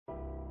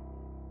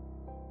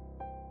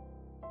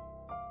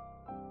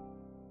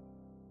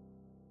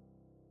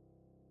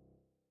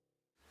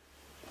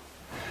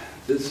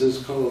This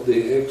is called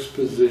the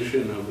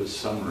exposition of a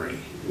summary.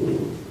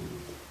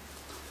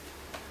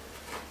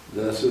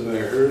 Thus have I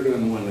heard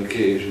on one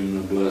occasion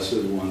the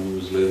Blessed One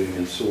was living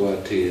in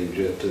Swati in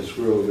Jeta's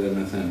Grove,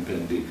 Anathan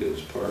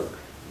Pandika's park.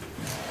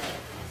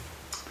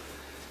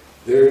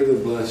 There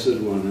the Blessed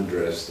One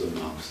addressed the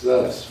monks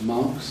thus,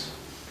 "Monks,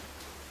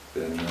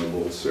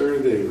 Venerable Sir,"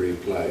 they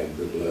replied,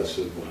 the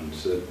Blessed One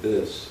said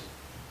this,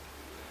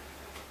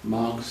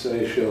 "Monks,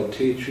 I shall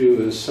teach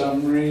you a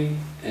summary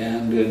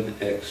and an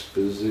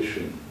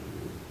exposition.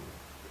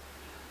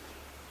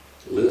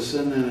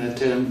 Listen and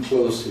attend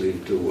closely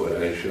to what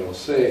I shall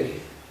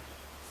say."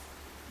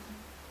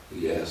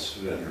 "Yes,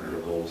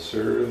 Venerable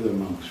Sir," the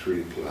monks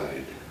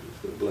replied.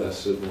 The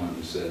Blessed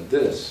One said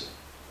this,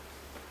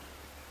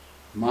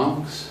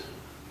 "Monks,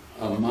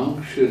 a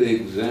monk should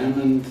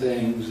examine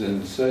things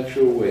in such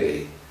a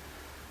way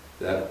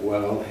that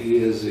while he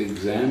is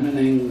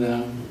examining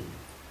them,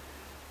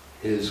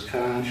 his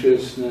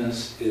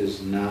consciousness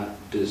is not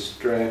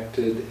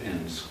distracted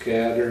and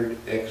scattered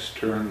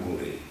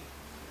externally,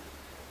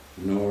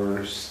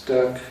 nor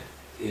stuck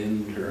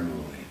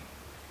internally.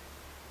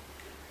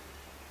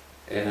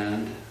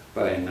 And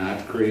by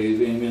not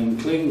craving and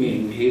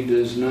clinging, he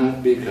does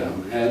not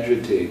become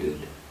agitated.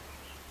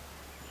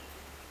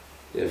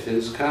 If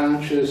his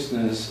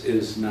consciousness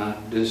is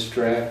not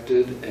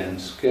distracted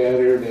and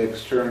scattered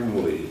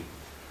externally,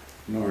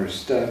 nor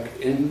stuck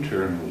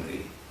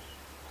internally,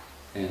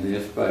 and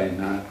if by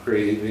not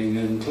craving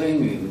and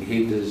clinging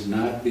he does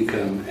not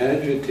become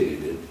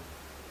agitated,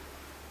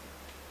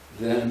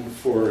 then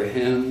for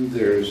him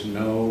there's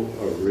no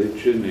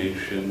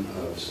origination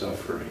of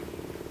suffering."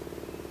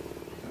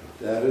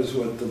 That is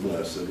what the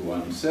Blessed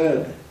One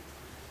said.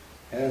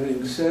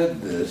 Having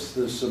said this,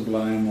 the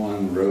Sublime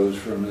One rose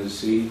from his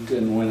seat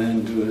and went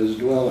into his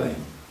dwelling.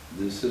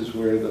 This is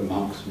where the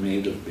monks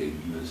made a big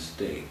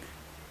mistake,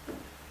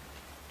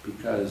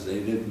 because they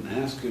didn't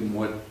ask him,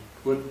 what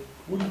are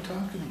you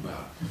talking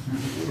about?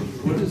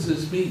 What does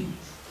this mean?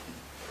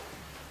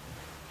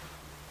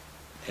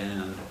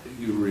 And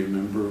you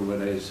remember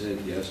what I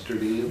said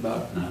yesterday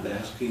about not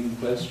asking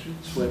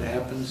questions? What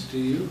happens to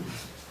you?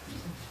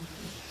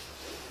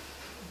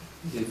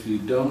 If you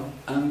don't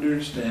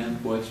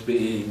understand what's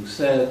being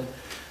said,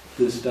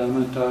 this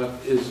Dhamma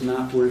talk is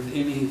not worth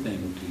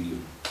anything to you.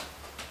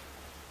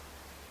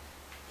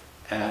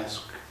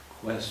 Ask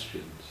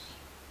questions.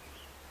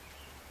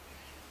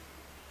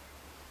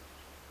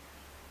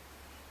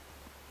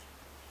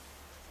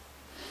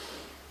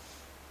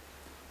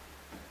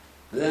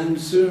 Then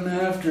soon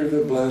after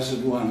the Blessed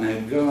One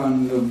had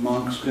gone, the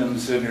monks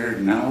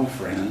considered, "Now,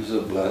 friends,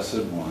 the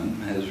Blessed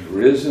One has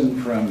risen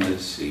from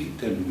his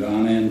seat and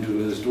gone into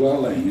his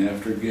dwelling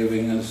after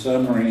giving a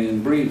summary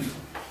in brief,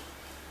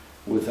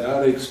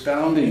 without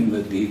expounding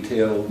the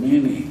detailed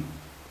meaning."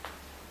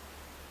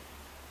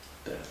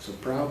 That's a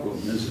problem,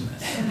 isn't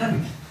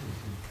it?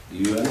 Do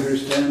you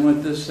understand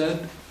what this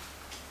said?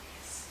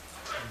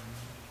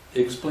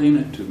 Explain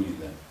it to me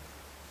then.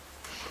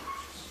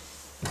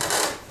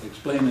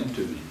 Explain it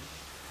to me.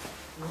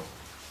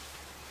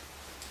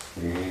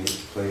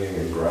 Clinging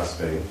and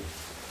grasping,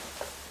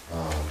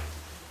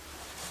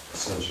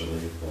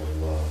 essentially,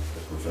 will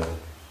prevent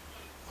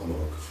a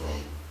monk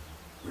from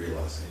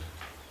realizing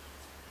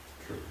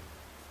truth.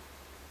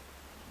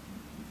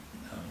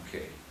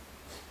 Okay.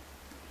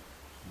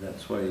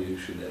 That's why you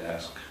should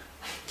ask.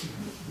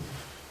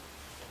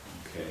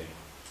 Okay.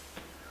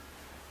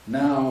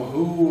 Now,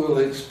 who will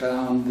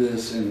expound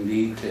this in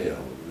detail?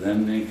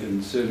 Then they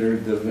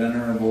considered the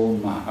Venerable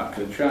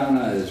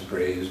Mahakachana is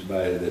praised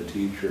by the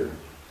teacher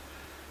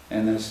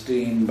and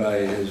esteemed by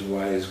his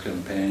wise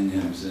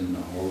companions in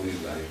the holy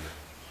life.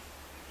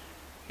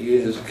 He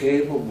is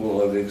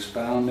capable of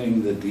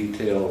expounding the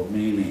detailed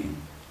meaning.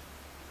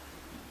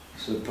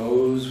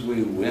 Suppose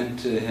we went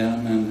to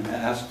him and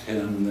asked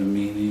him the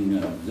meaning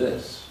of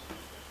this.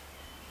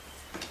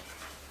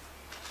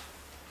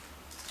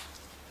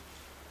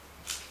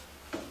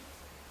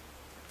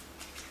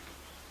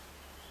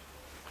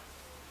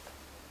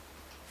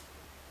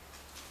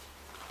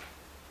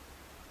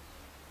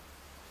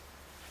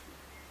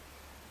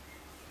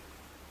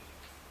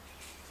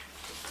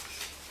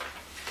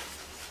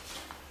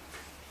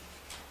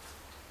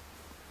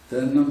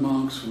 Then the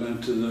monks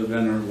went to the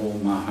Venerable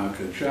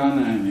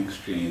Mahakachana and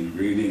exchanged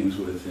greetings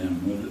with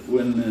him.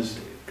 When this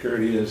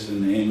courteous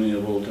and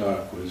amiable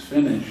talk was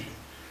finished,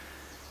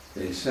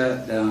 they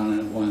sat down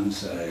at one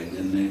side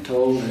and they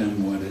told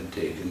him what had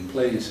taken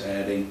place,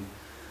 adding,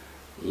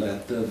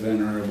 "Let the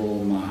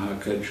Venerable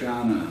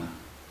Mahakachana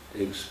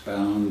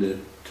expound it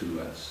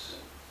to us."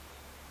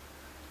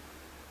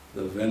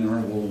 The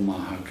Venerable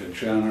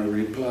Mahakachana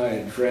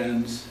replied,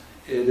 "Friends,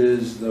 it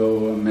is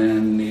though a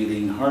man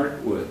needing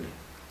heartwood,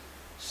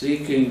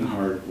 seeking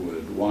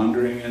heartwood,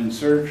 wandering in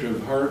search of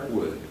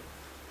heartwood,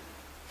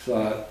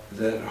 thought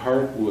that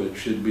heartwood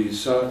should be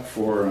sought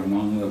for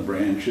among the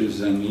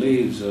branches and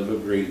leaves of a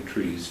great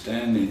tree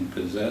standing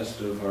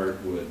possessed of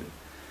heartwood,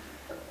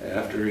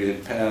 after he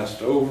had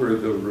passed over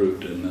the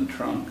root and the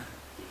trunk.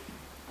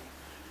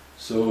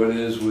 So it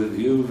is with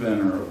you,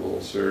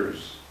 Venerable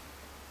Sirs,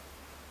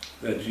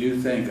 that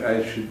you think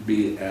I should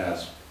be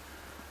asked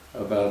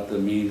about the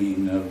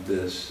meaning of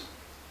this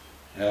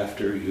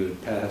after you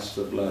had passed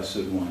the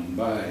Blessed One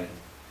by,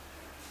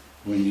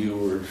 when you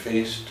were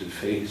face to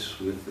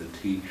face with the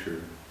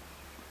teacher.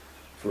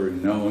 For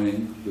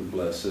knowing, the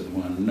Blessed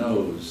One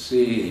knows;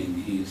 seeing,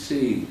 he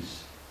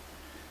sees.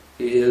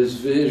 He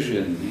is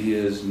vision, he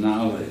is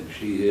knowledge,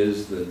 he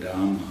is the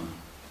Dhamma.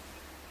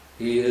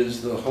 He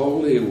is the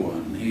Holy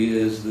One, he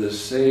is the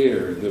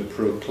sayer, the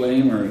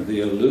proclaimer, the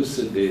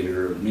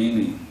elucidator of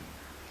meaning,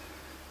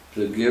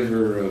 the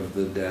giver of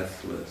the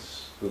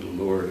deathless, the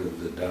Lord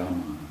of the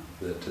Dhamma,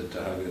 the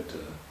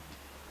Tathagata.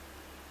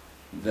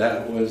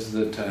 That was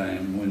the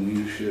time when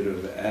you should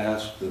have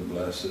asked the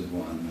Blessed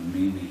One the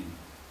meaning.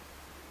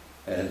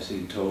 As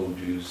he told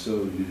you,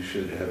 so you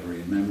should have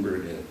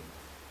remembered it.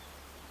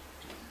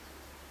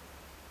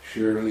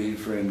 Surely,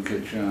 friend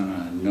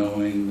Kachana,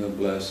 knowing the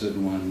Blessed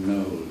One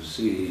knows;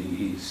 seeing,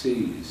 he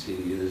sees.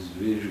 He is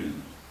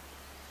vision.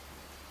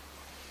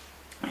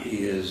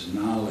 He is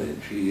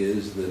knowledge. He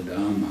is the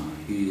Dhamma.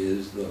 He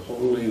is the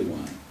Holy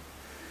One.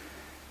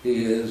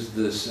 He is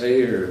the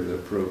sayer, the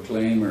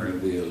proclaimer,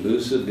 the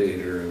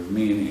elucidator of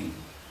meaning,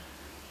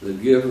 the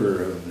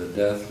giver of the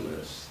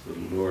deathless,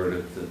 the Lord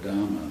of the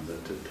Dhamma, the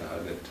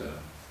Tathagata.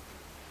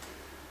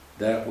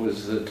 That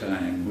was the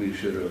time we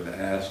should have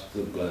asked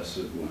the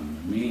Blessed One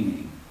the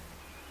meaning.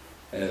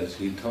 As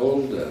he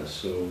told us,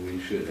 so we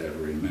should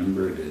have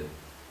remembered it.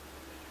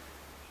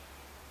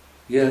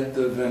 Yet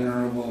the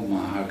Venerable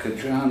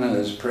Mahakachana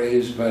is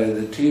praised by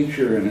the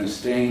teacher and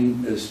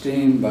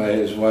esteemed by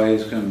his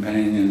wise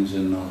companions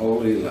in the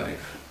holy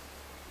life.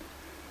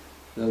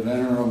 The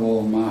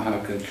Venerable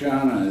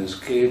Mahakachana is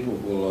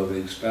capable of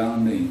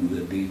expounding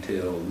the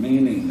detailed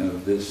meaning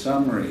of this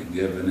summary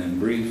given in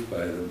brief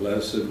by the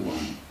Blessed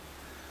One,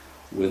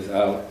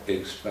 without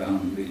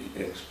expounding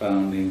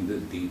the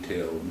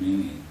detailed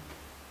meaning.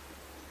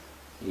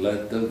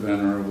 Let the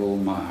Venerable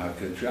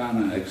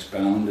Mahakachana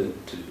expound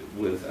it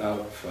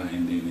without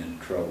finding it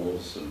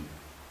troublesome.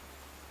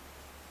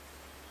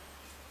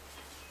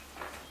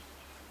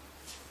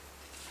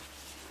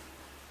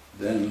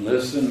 Then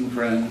listen,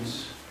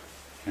 friends,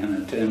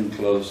 and attend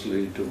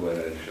closely to what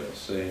I shall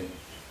say.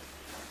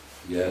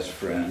 Yes,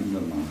 friend, the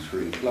monks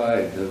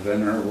replied. The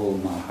Venerable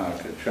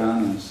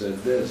Mahakachana said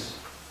this: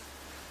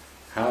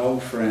 how,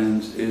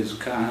 friends, is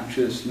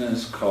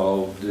consciousness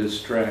called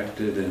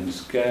distracted and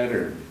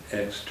scattered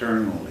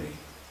externally?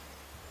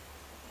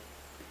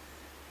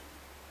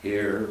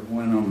 Here,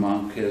 when a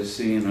monk has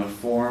seen a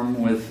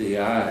form with the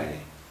eye,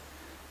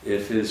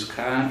 if his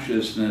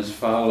consciousness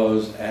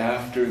follows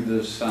after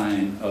the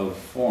sign of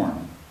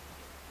form,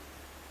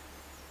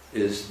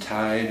 is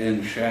tied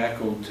and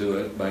shackled to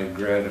it by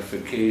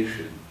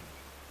gratification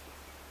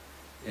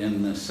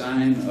in the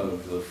sign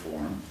of the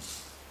form,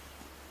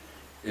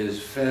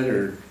 is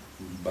fettered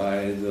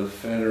by the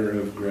fetter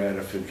of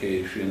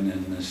gratification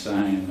in the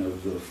sign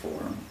of the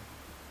form,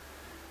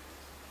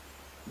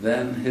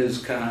 then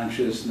his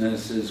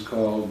consciousness is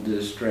called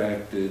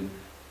distracted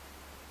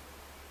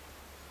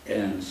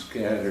and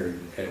scattered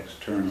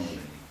externally.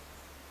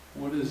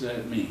 What does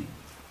that mean?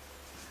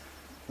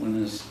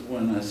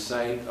 When a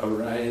sight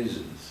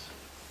arises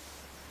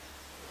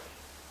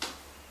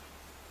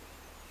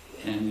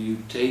and you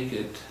take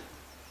it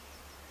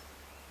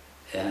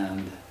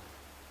and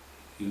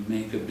you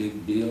make a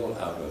big deal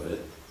out of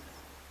it,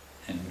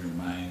 and your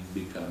mind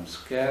becomes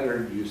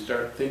scattered, you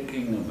start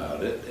thinking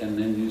about it, and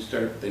then you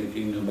start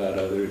thinking about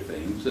other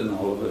things, and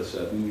all of a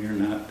sudden you're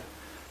not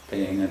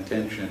paying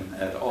attention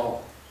at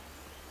all.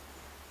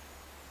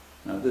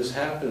 Now this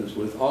happens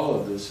with all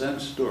of the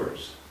sense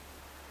doors.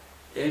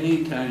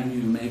 Anytime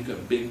you make a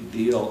big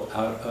deal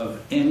out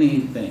of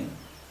anything,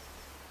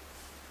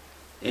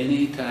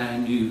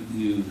 anytime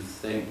you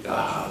think,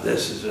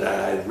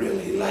 I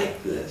really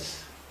like this,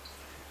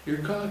 you're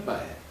caught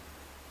by it.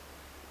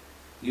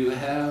 You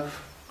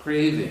have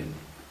craving.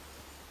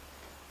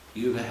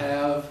 You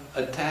have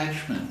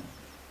attachment.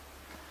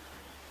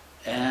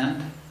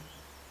 And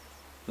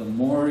the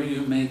more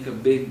you make a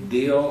big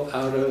deal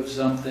out of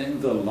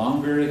something, the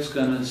longer it's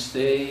going to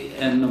stay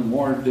and the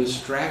more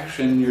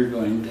distraction you're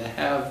going to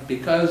have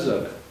because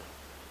of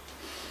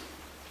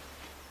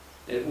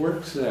it. It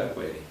works that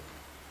way.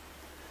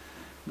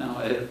 Now,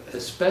 it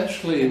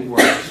especially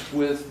works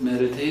with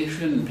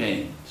meditation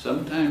pain.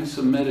 Sometimes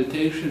some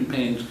meditation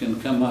pains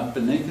can come up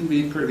and they can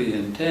be pretty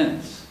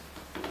intense.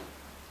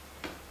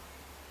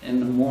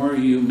 And the more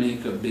you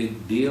make a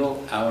big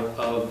deal out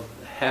of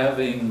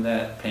having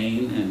that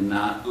pain and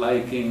not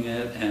liking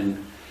it,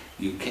 and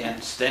you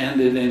can't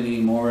stand it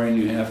anymore and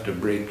you have to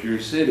break your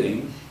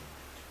sitting,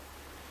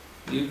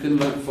 you can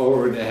look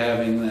forward to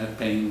having that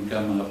pain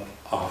come up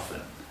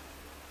often.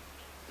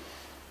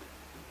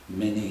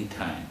 Many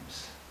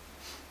times.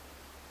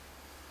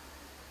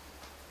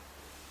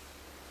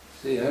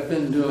 See, I've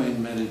been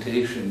doing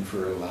meditation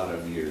for a lot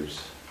of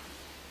years.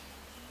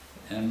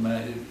 And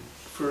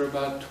for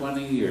about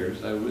 20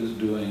 years, I was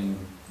doing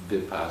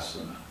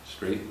Vipassana,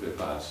 straight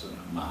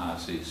Vipassana,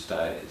 Mahasi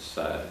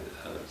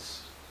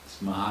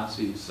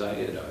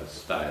Sayadaw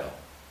style.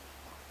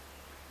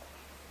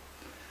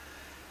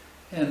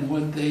 And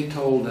what they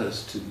told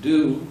us to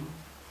do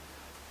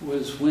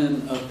was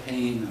when a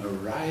pain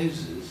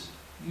arises,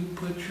 you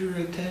put your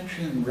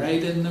attention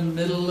right in the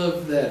middle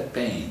of that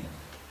pain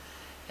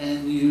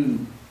and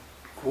you,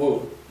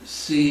 quote,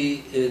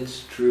 see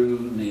its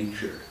true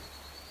nature.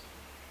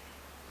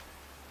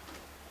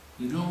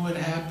 You know what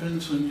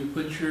happens when you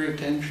put your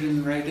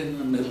attention right in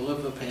the middle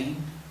of a pain?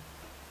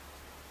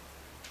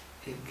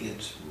 It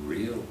gets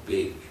real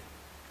big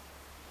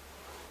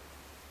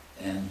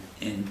and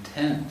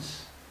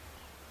intense.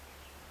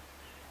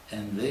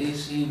 And they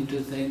seem to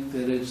think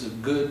that it's a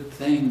good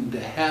thing to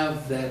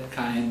have that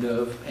kind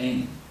of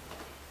pain.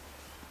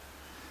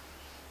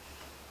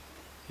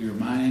 Your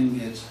mind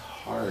gets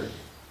hard,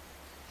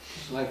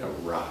 just like a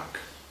rock,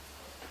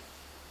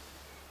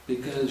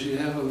 because you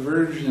have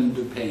aversion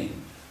to pain.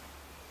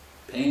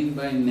 Pain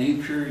by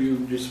nature,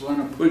 you just want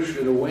to push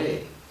it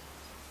away.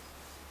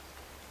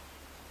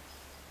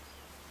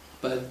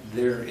 But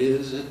there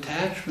is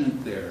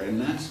attachment there, and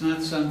that's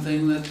not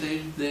something that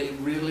they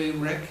really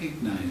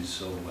recognize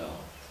so well.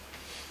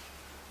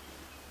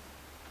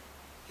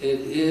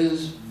 It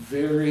is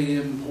very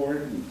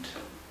important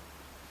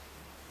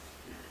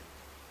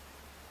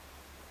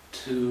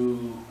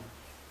to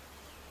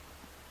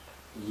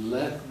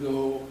let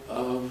go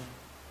of,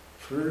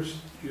 first,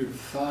 your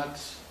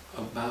thoughts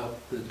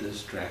about the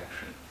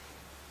distraction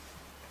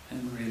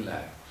and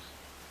relax.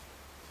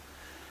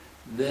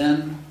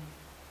 Then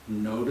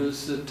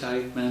notice the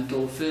tight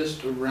mental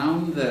fist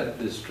around that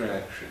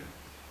distraction.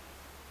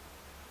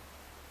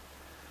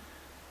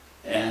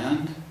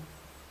 And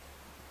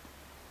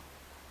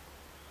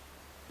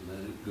let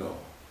it go.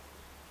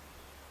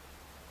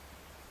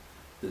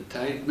 The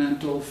tight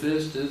mental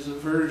fist is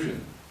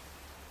aversion.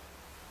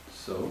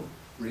 So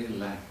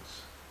relax.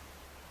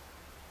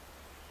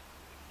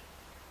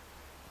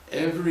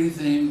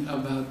 Everything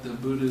about the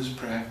Buddha's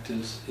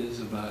practice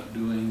is about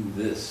doing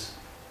this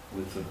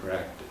with the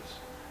practice.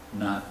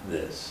 Not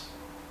this.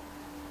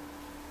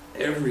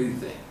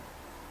 Everything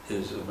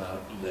is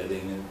about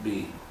letting it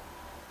be.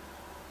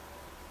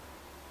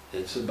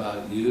 It's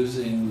about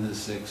using the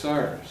 6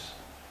 R's.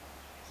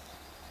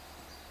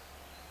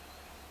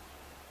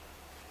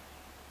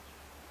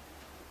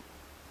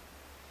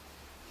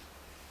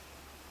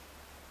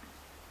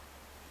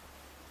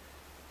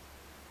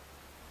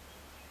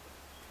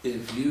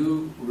 If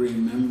you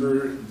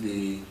remember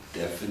the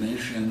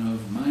definition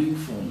of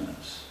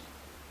mindfulness,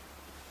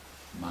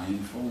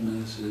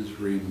 mindfulness is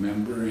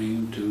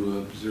remembering to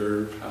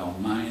observe how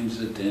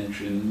mind's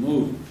attention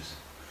moves.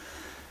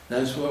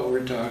 That's what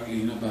we're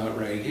talking about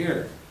right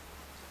here.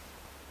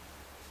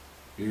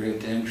 Your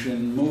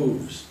attention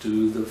moves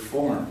to the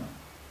form,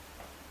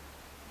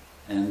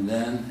 and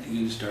then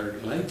you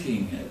start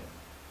liking it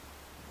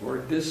or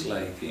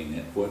disliking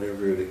it,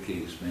 whatever the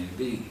case may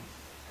be.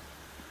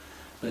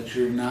 But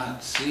you're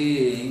not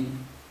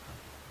seeing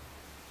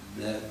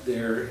that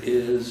there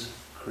is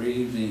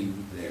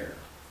craving there.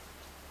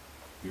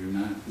 You're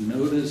not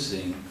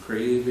noticing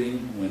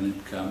craving when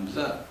it comes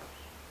up.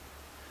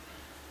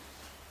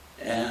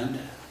 And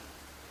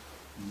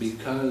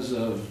because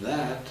of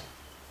that,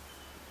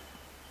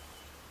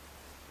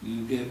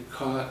 you get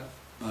caught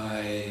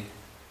by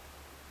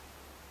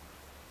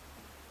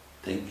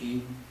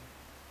thinking,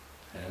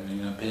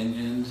 having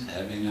opinions,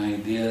 having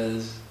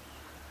ideas,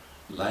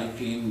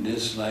 liking,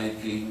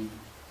 disliking,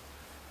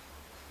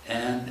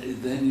 and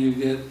then you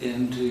get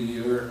into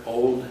your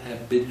old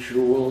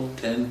habitual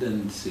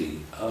tendency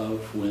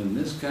of, when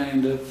this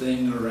kind of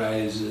thing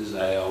arises,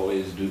 I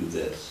always do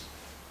this.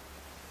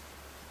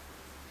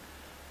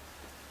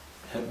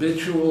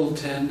 Habitual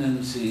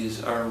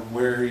tendencies are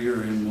where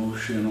your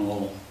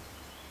emotional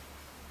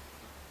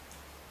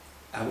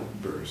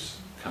outbursts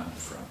come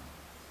from.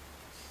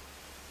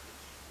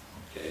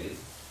 Okay?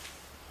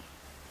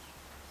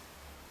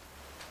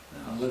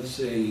 Now let's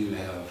say you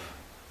have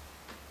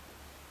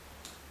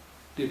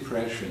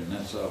depression.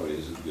 That's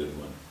always a good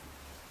one.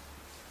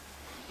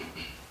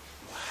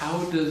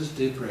 How does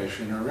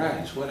depression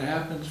arise? What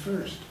happens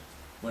first?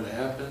 What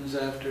happens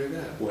after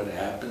that? What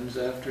happens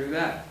after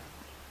that?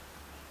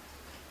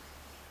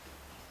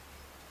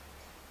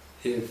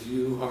 If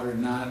you are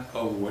not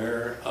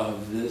aware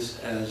of this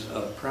as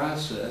a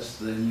process,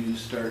 then you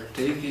start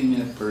taking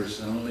it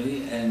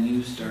personally and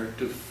you start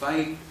to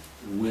fight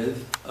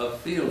with a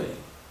feeling.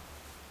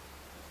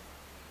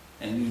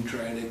 And you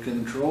try to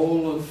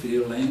control a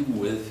feeling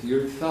with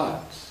your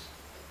thoughts.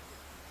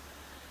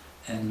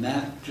 And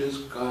that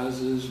just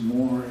causes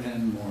more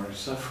and more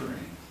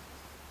suffering.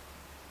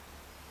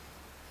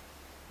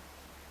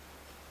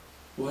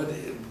 What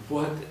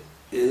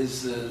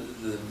is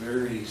the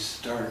very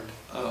start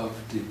of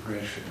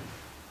depression?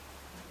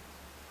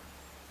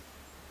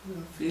 The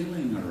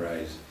feeling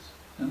arises,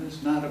 and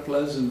it's not a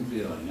pleasant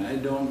feeling. I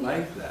don't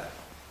like that.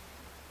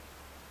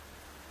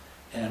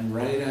 And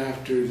right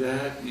after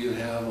that, you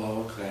have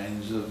all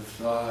kinds of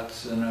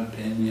thoughts and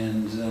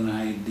opinions and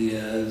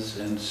ideas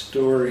and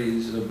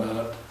stories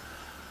about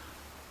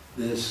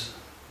this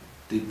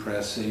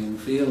depressing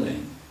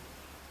feeling.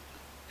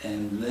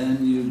 And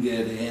then you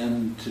get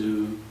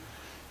into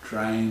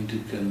trying to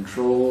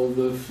control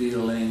the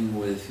feeling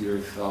with your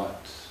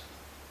thoughts.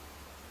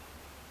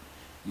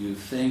 You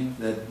think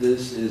that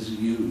this is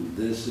you,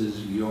 this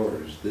is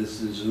yours,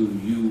 this is who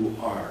you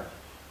are.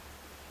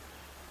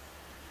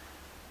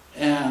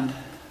 And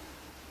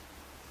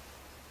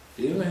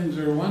feelings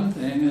are one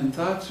thing and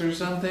thoughts are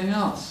something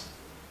else.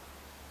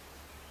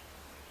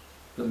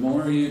 The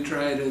more you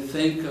try to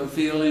think a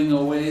feeling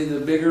away, the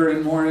bigger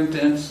and more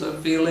intense the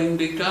feeling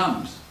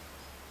becomes.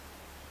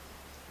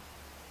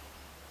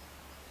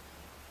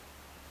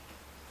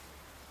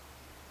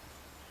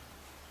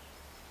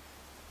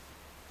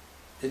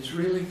 It's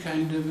really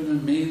kind of an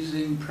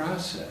amazing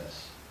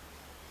process.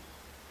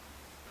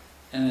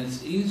 And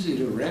it's easy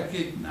to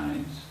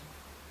recognize.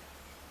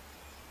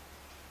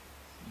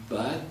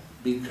 But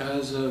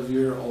because of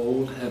your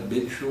old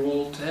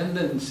habitual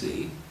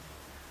tendency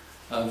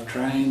of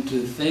trying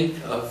to think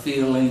a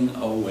feeling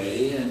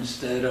away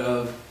instead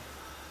of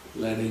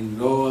letting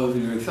go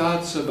of your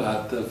thoughts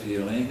about the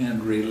feeling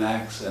and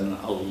relax and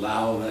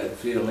allow that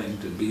feeling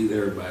to be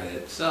there by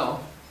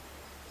itself,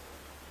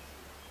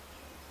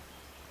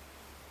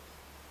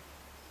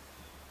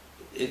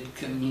 it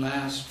can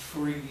last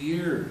for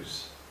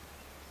years.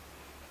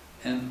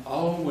 And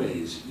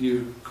always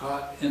you're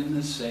caught in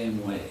the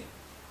same way.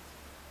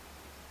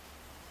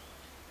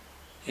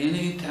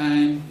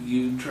 Anytime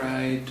you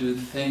try to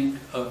think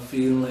a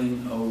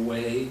feeling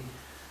away,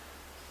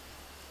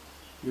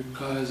 you're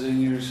causing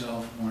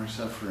yourself more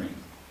suffering.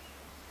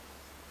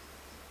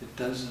 It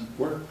doesn't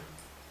work.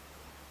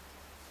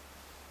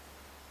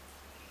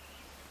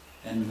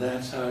 And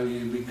that's how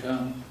you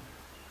become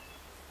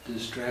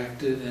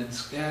distracted and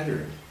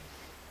scattered.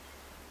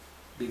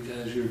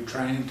 Because you're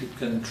trying to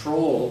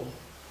control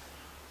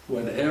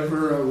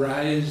whatever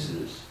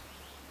arises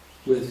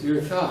with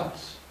your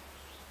thoughts.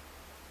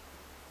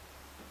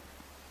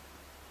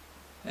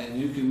 And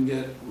you can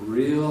get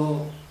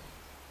real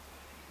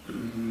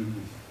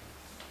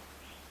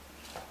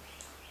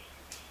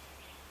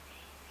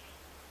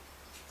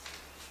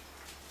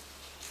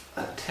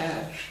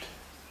attached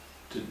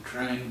to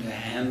trying to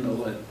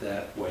handle it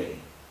that way.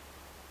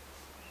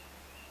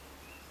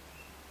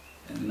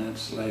 And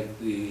that's like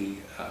the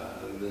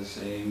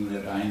saying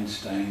that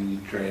Einstein, you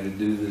try to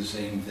do the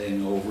same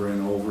thing over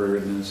and over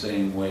in the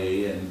same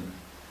way and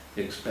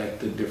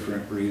expect a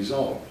different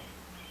result.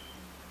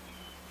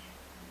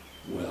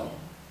 Well,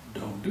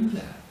 don't do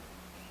that.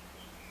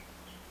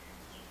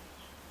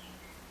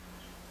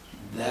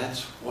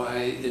 That's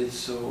why it's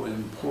so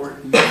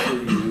important for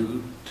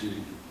you to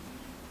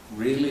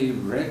really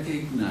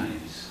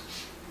recognize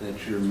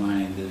that your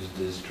mind is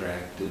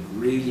distracted.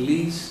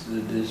 Release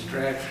the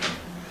distraction.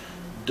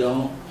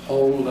 Don't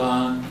hold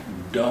on.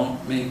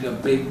 Don't make a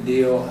big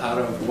deal out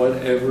of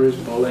whatever is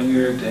pulling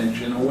your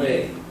attention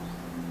away.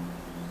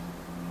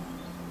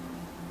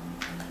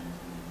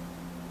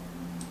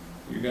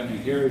 You're going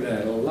to hear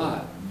that a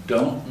lot.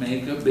 Don't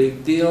make a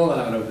big deal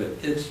out of it.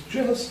 It's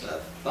just a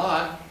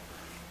thought.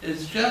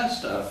 It's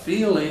just a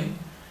feeling.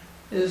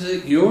 Is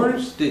it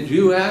yours? Did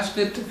you ask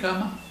it to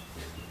come up?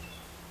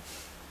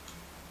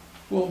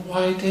 Well,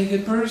 why take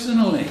it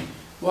personally?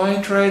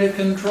 Why try to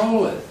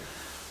control it?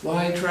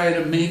 Why try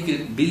to make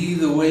it be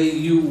the way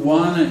you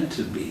want it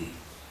to be?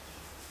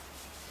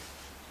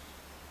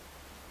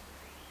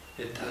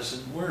 It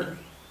doesn't work.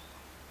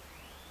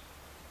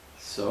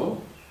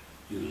 So,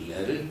 you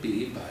let it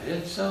be by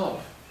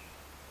itself.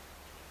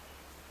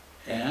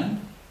 And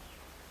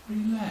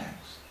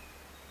relax.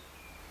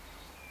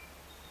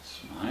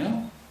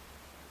 Smile.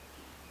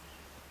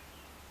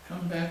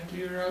 Come back to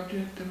your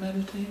object of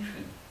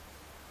meditation.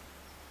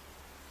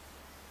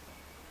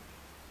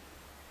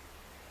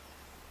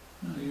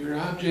 Now, your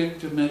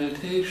object of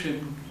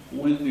meditation,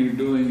 when you're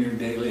doing your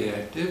daily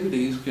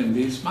activities, can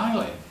be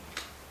smiling.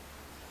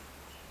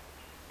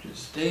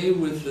 Just stay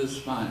with the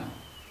smile.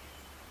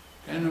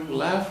 Kind of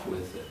laugh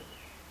with it.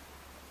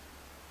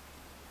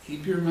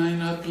 Keep your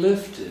mind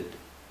uplifted.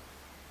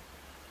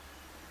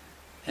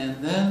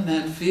 And then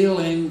that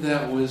feeling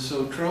that was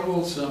so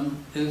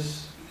troublesome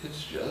it's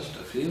just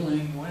a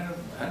feeling. Well,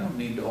 I don't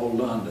need to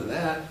hold on to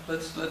that.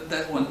 Let's let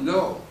that one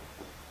go.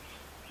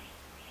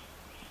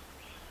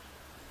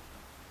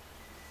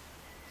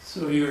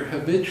 So your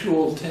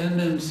habitual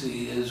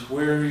tendency is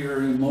where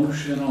your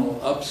emotional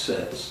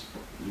upsets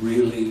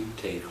really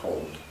take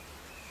hold.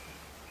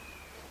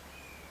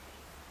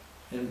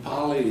 In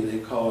Pali they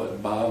call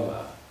it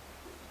bhava.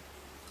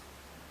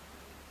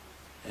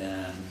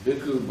 And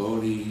Bhikkhu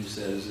Bodhi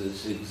says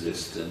it's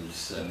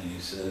existence, and he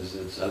says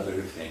it's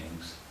other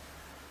things.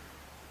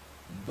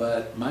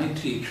 But my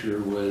teacher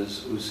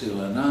was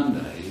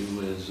Usilananda. He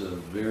was a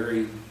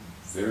very,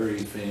 very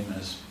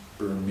famous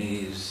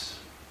Burmese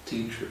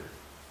teacher.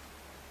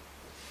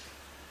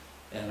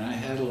 And I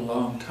had a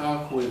long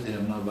talk with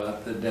him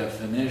about the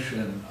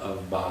definition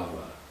of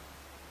bhava.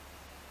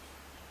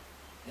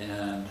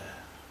 And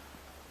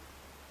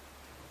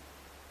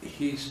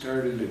he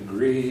started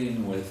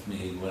agreeing with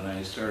me when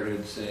I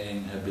started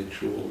saying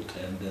habitual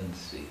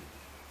tendency.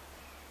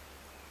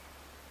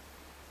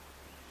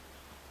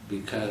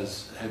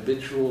 Because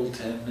habitual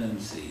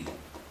tendency,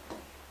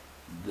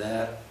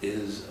 that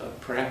is a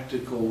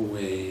practical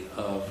way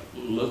of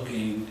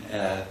looking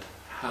at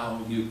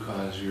how you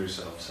cause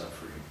yourself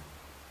suffering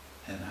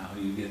and how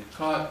you get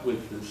caught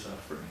with the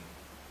suffering.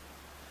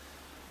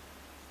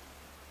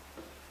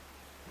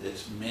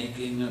 It's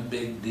making a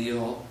big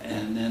deal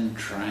and then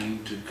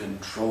trying to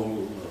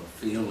control the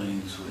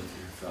feelings with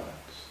your thoughts.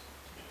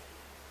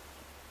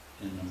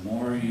 And the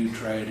more you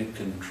try to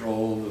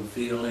control the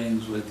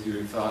feelings with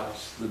your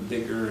thoughts, the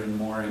bigger and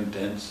more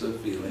intense the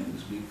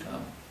feelings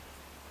become.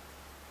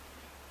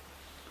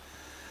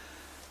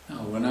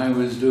 Now, when I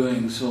was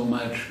doing so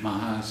much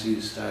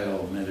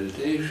Mahasi-style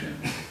meditation,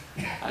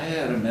 I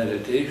had a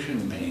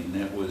meditation pain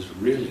that was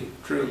really,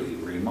 truly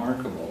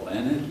remarkable,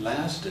 and it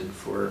lasted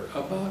for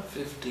about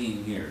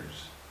 15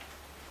 years.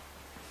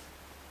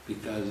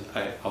 Because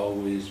I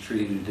always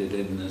treated it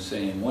in the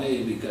same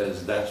way,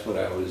 because that's what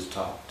I was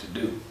taught to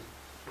do.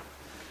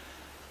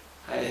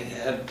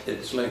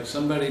 It's like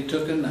somebody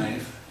took a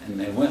knife and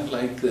they went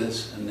like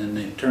this and then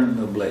they turned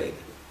the blade.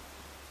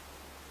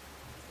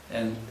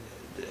 And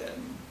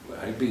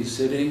I'd be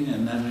sitting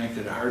and then I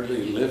could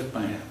hardly lift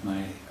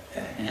my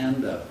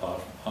hand up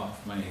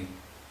off my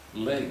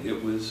leg.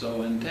 It was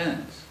so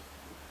intense.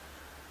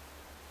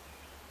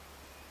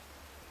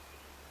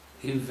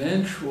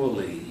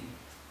 Eventually,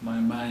 my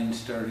mind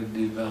started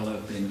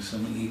developing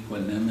some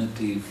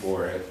equanimity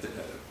for it,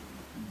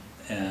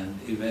 and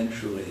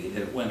eventually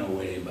it went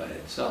away by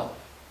itself.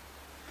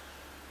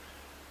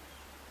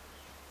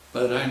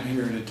 But I'm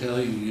here to tell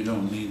you, you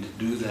don't need to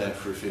do that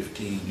for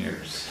 15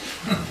 years.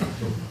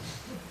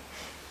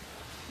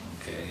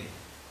 Okay?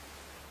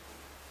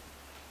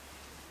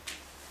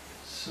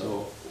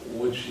 So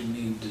what you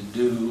need to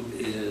do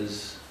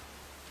is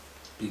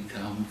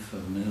become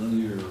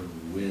familiar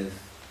with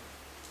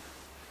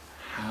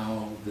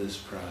how this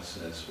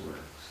process works.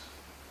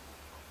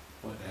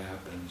 What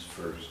happens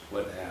first?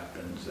 What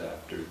happens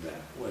after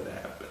that? What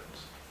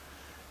happens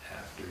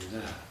after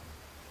that?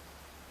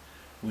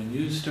 When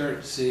you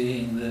start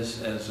seeing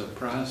this as a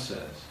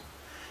process,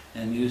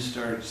 and you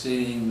start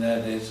seeing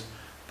that it's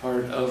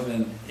part of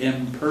an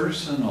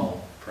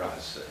impersonal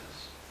process,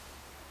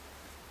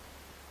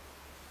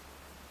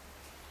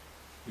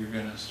 you're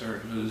going to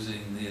start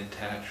losing the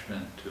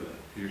attachment to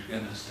it. You're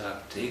going to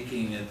stop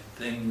taking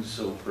things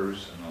so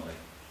personally.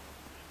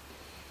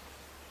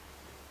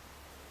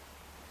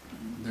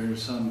 There are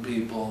some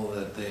people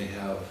that they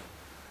have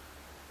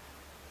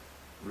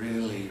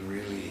really,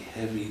 really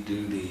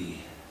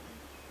heavy-duty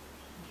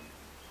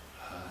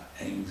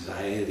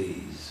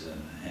anxieties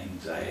and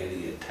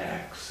anxiety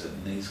attacks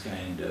and these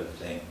kind of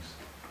things.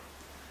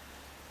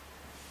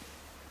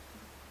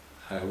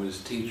 I was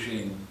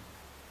teaching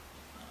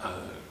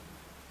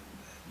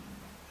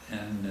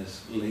and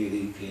this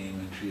lady came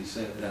and she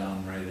sat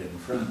down right in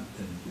front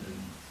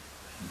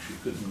and she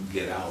couldn't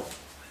get out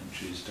and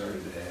she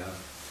started to have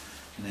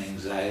an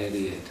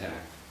anxiety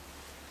attack.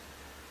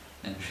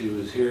 And she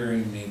was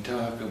hearing me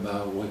talk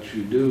about what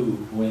you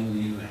do when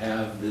you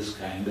have this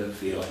kind of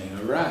feeling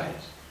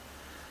arise.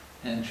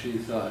 And she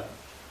thought,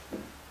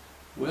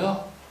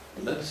 well,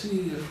 let's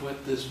see if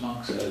what this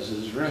monk says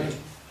is right.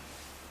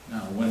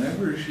 Now,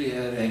 whenever she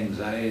had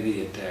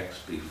anxiety attacks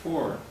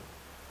before,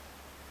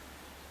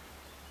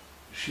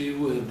 she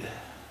would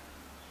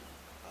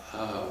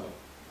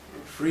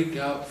freak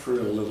out for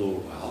a little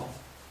while,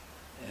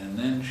 and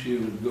then she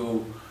would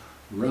go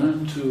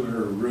run to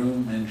her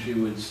room and she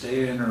would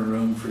stay in her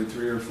room for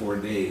 3 or 4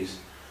 days,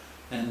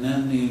 and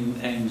then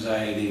the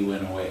anxiety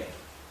went away.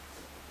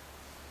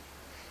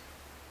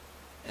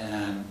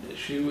 And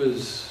she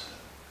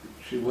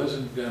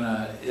wasn't going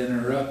to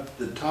interrupt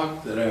the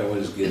talk that I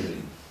was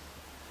giving.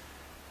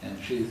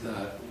 And she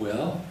thought,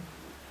 well,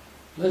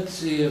 let's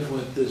see if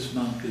what this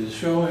monk is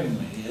showing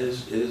me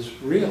is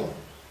real.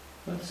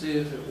 Let's see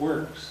if it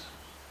works.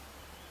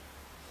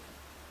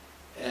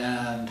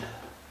 And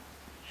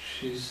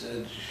she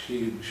said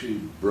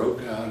she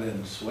broke out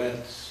in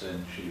sweats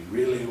and she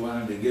really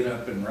wanted to get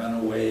up and run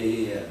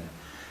away and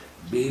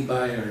be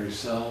by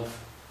herself.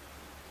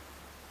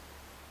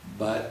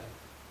 But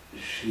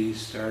she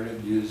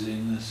started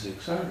using the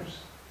 6 R's.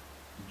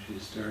 And she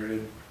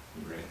started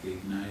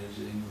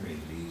recognizing,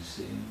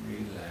 releasing,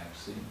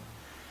 relaxing.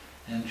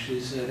 And she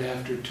said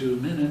after 2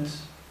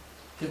 minutes,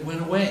 it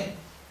went away.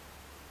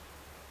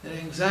 The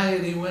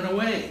anxiety went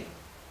away.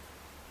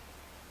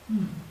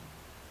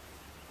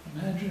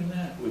 Imagine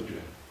that, would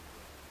you?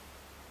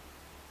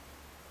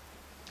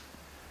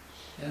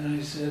 And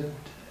I said,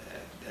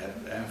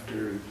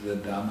 after the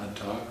Dhamma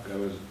talk,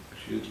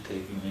 she was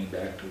taking me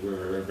back to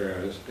wherever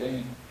I was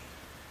staying.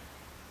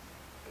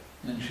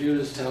 And she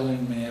was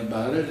telling me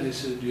about it. I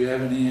said, do you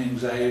have any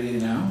anxiety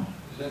now?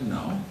 She said,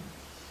 no.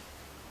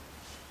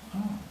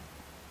 Oh.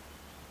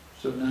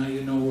 So now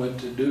you know what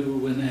to do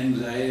when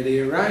anxiety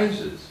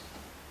arises.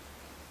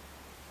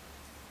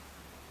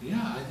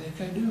 Yeah, I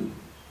think I do.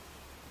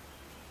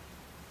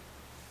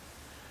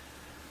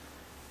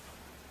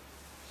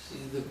 See,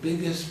 the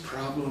biggest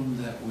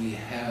problem that we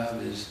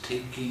have is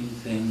taking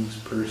things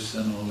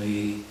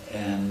personally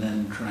and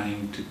then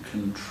trying to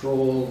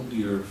control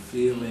your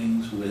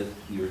feelings with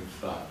your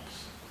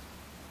thoughts.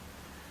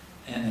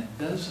 And it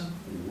doesn't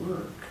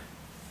work,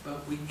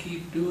 but we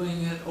keep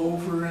doing it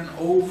over and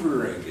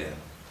over again.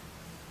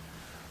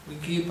 We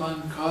keep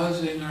on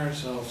causing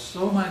ourselves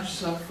so much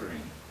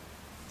suffering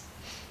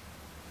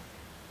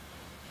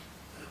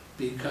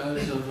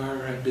because of our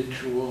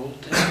habitual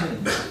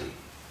tendency.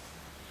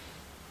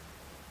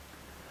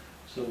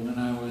 So when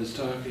I was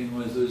talking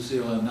with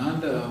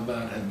Usilananda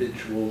about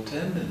habitual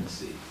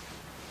tendency,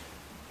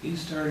 he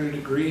started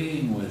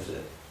agreeing with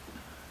it.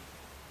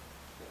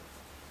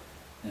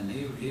 And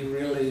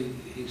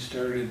he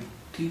started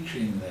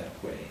teaching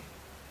that way,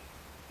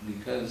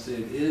 because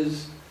it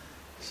is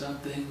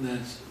something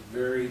that's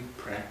very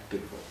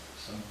practical,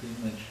 something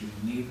that you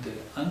need to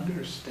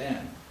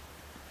understand.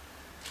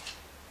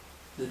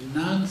 The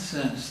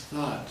nonsense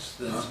thoughts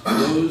that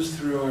goes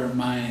through our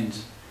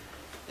minds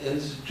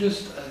is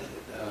just,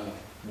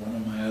 one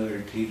of my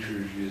other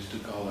teachers used to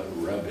call it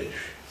rubbish.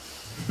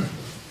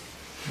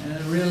 And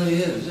it really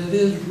is. It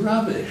is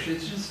rubbish.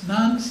 It's just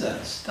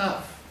nonsense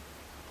stuff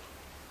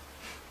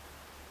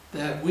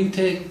that we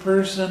take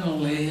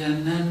personally,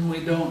 and then we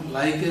don't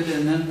like it,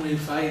 and then we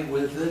fight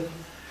with it,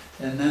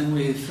 and then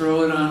we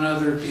throw it on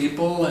other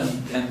people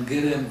and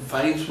get in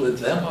fights with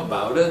them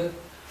about it.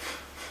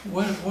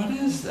 What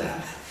is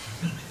that?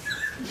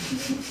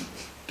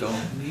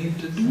 Don't need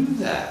to do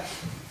that.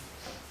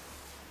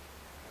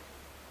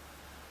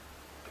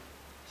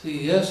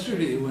 See,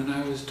 yesterday when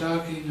I was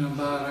talking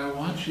about I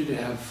want you to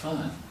have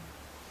fun,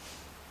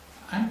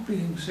 I'm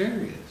being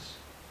serious.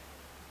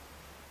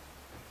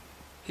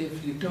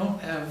 If you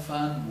don't have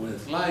fun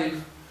with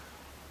life,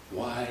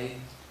 why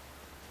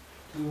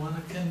do you want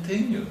to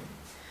continue?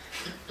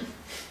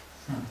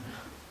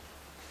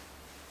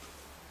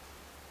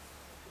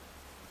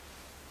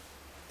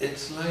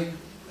 It's like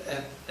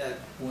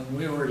when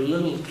we were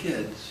little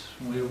kids,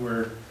 we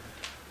were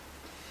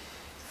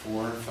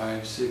 4,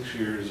 5, 6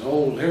 years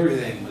old,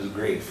 everything was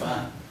great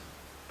fun.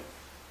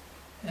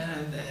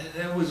 And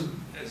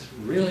it's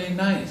really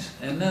nice.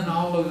 And then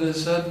all of a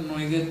sudden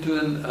we get to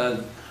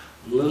a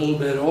little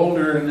bit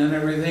older, and then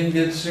everything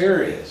gets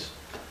serious.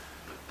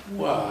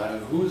 Well,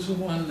 who's the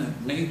one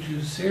that made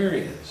you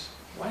serious?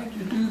 Why'd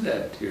you do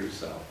that to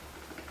yourself?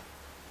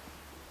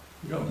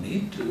 You don't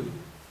need to.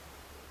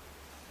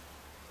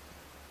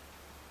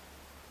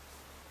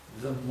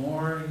 The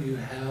more you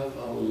have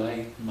a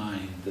light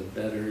mind, the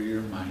better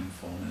your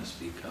mindfulness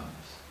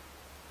becomes.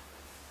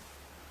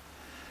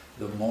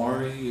 The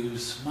more you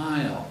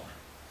smile,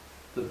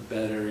 the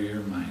better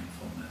your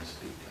mindfulness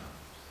becomes.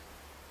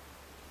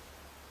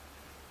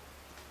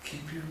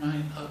 Keep your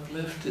mind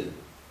uplifted,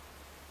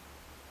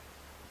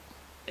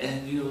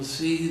 and you'll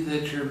see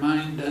that your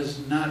mind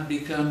does not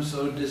become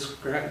so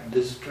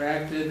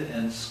distracted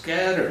and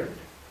scattered.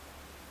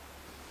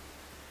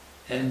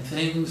 And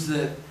things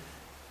that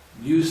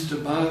used to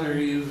bother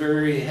you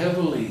very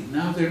heavily,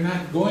 now they're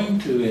not going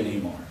to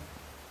anymore.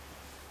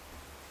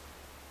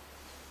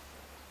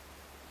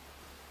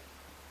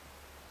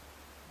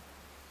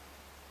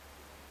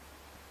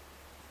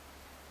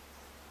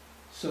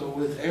 So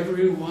with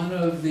every one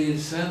of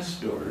these sense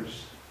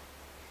doors,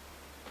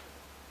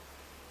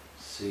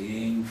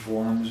 seeing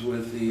forms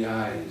with the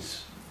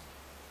eyes,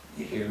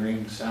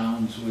 hearing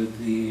sounds with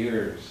the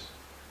ears,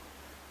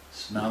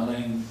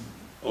 smelling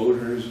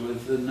odors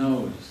with the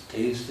nose,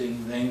 tasting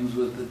things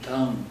with the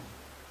tongue,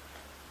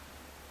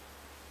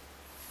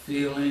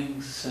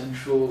 feeling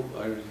sensual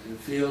or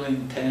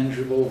feeling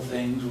tangible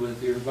things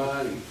with your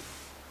body,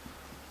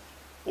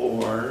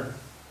 or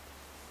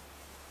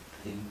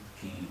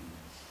thinking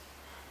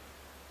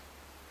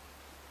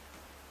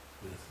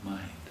with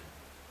mind.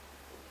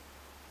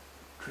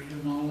 Treat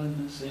them all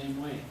in the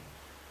same way.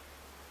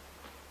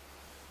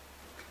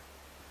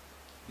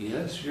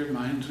 Yes, your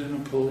mind's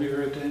going to pull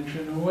your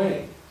attention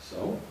away.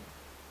 So,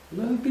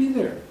 let it be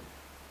there.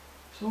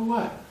 So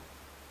what?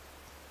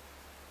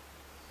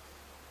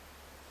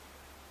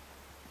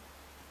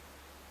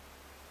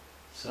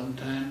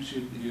 Sometimes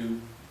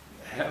you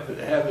have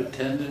a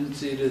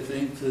tendency to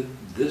think that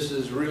this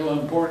is real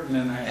important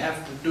and I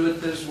have to do it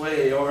this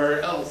way or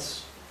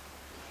else.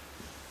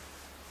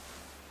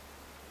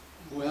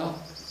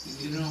 Well,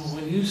 you know,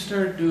 when you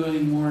start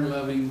doing more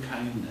loving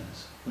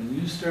kindness, when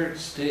you start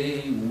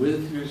staying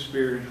with your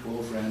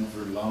spiritual friend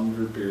for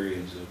longer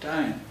periods of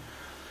time,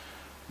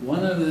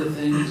 one of the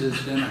things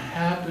that's going to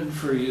happen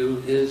for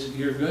you is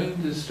you're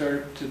going to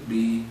start to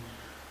be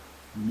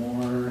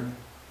more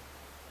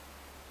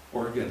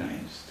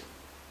organized.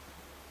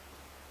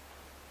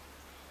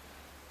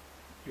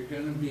 You're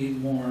going to be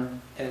more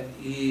at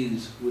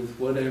ease with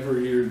whatever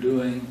you're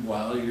doing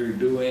while you're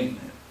doing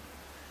it.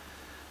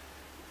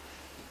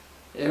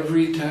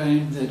 Every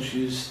time that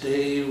you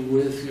stay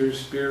with your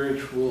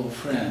spiritual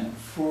friend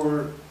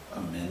for a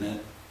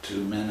minute,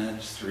 2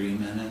 minutes, 3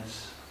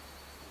 minutes,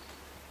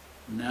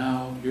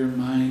 now your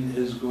mind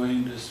is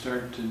going to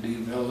start to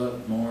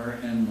develop more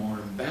and more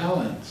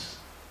balance.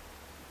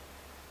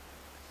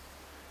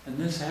 And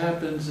this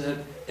happens at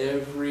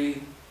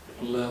every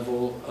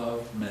level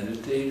of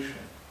meditation.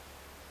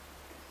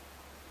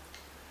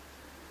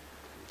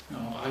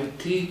 Now, I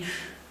teach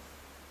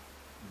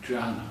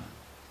jhana,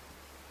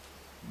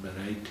 but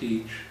I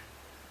teach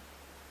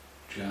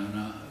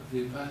jhana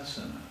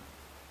vipassana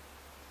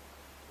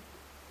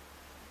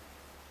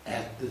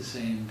at the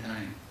same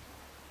time.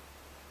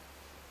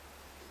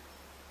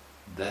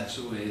 That's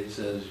the way it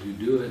says you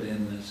do it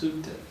in the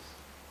suttas.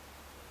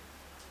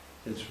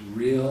 It's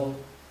real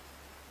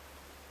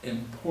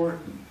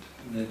important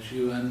that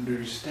you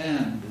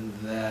understand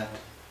that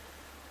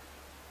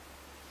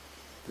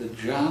the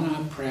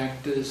jhana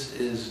practice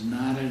is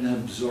not an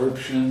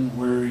absorption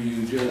where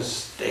you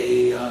just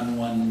stay on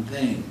one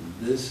thing.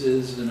 This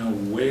is an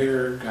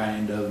aware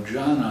kind of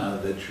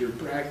jhana that you're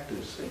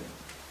practicing.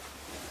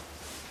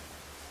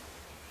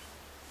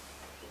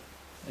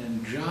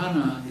 And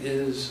jhana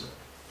is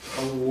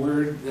a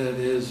word that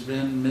has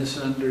been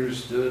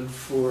misunderstood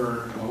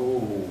for,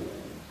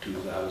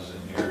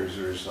 2,000 years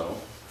or so.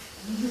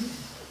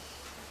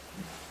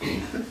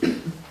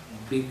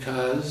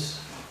 Because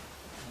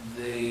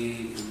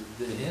the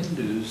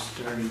Hindus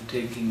started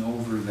taking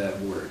over that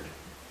word.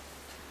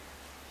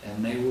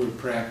 And they were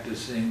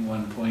practicing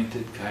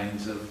one-pointed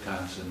kinds of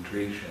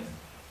concentration.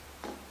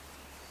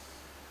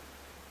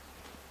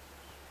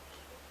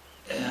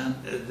 And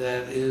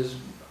that is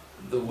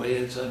the way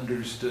it's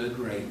understood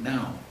right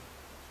now.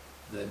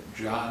 That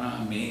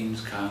jhana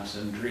means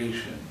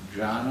concentration.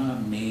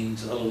 Jhana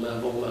means a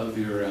level of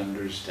your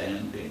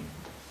understanding.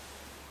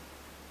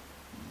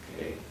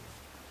 Okay?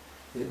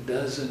 It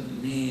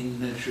doesn't mean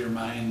that your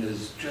mind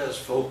is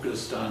just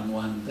focused on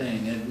one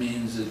thing. It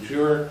means that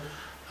your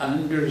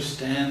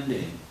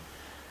understanding,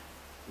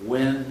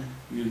 when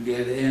you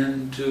get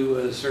into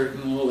a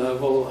certain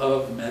level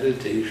of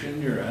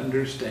meditation, your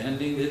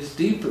understanding gets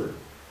deeper.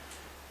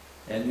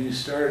 And you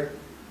start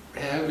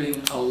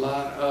having a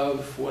lot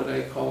of what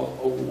I call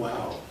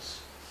wows.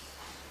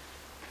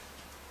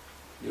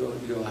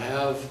 You'll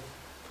have,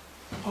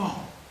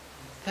 oh,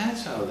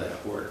 that's how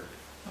that worked.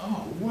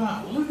 Oh,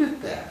 wow, look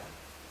at that.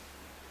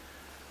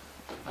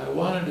 I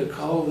wanted to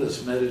call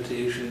this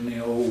meditation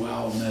the oh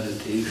wow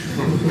meditation,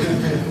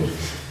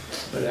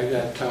 but I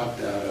got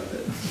talked out of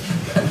it.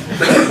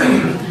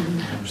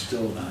 I'm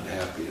still not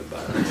happy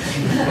about it.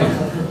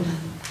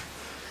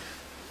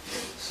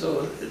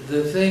 So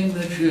the thing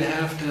that you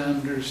have to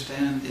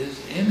understand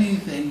is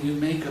anything you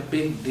make a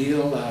big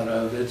deal out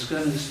of, it's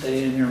going to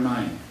stay in your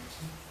mind.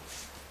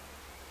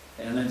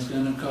 And it's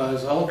going to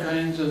cause all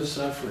kinds of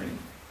suffering.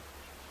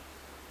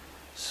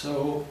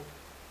 So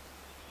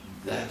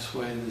that's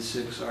why the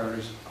 6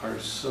 R's are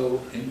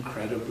so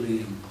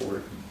incredibly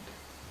important.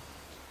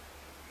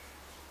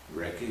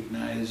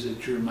 Recognize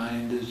that your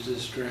mind is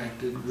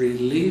distracted.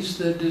 Release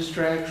the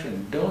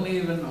distraction. Don't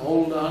even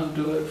hold on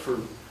to it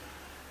for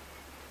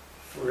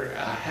a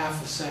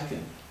half a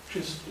second.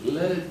 Just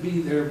let it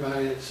be there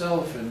by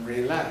itself and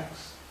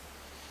relax.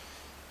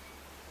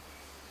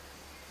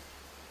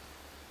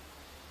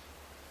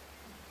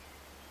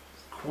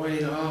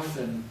 Quite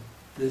often,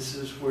 this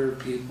is where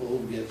people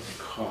get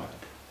caught,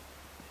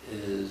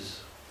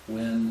 is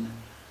when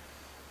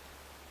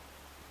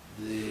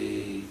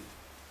they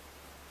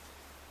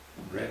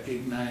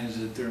recognize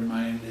that their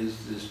mind is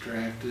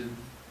distracted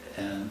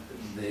and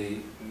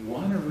they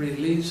want to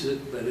release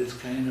it, but it's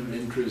kind of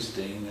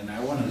interesting, and I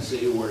want to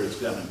say where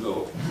it's going to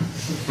go.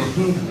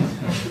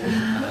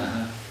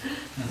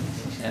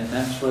 And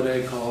that's what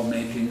I call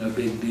making a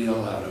big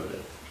deal out of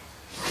it.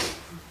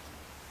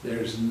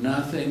 There's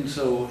nothing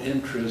so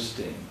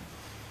interesting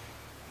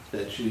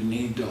that you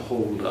need to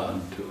hold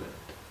on to it.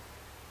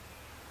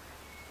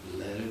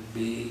 Let it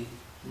be,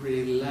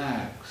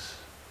 relax,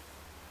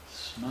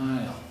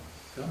 smile,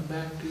 come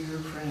back to your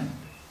friend.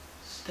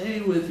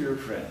 Stay with your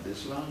friend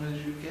as long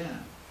as you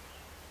can.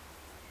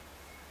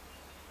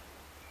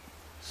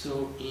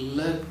 So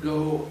let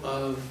go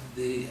of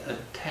the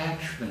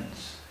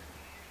attachments,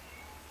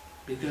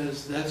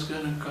 because that's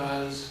going to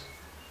cause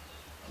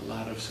a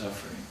lot of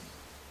suffering.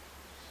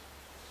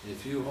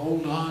 If you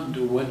hold on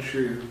to what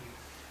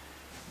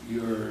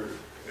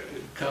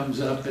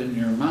comes up in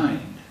your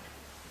mind,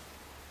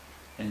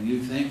 and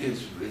you think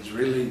it's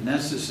really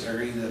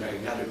necessary that I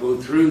got to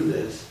go through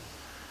this,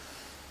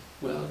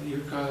 well, you're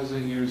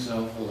causing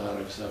yourself a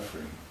lot of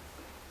suffering.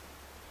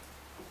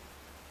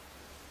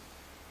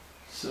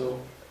 So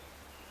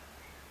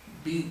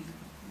be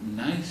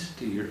nice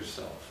to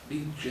yourself.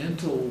 Be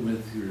gentle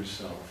with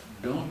yourself.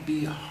 Don't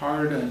be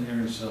hard on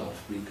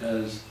yourself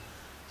because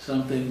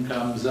something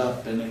comes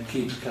up and it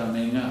keeps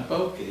coming up.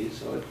 Okay,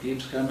 so it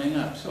keeps coming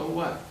up. So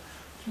what?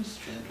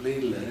 Just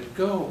gently let it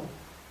go.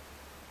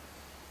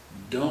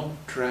 Don't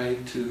try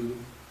to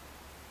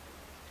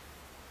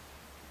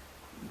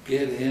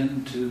get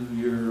into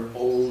your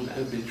old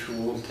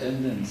habitual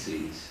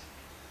tendencies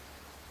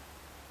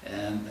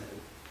and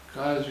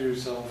cause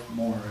yourself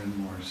more and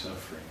more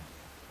suffering.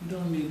 You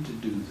don't need to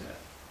do that.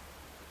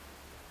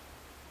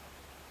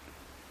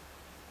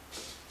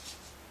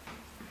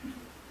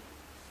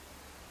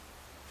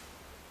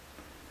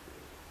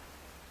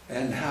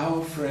 And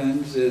how,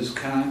 friends, is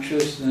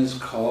consciousness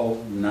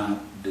called not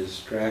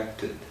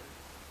distracted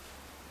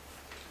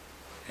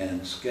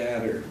and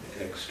scattered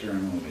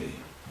externally?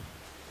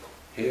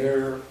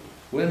 Here,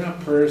 when a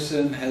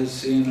person has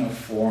seen a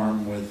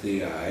form with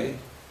the eye,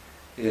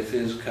 if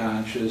his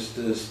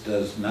consciousness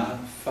does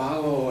not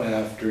follow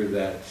after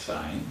that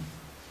sign,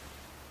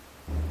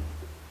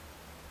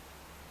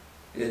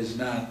 is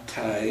not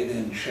tied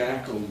and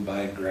shackled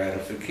by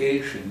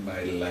gratification,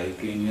 by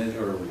liking it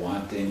or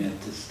wanting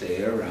it to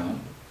stay around,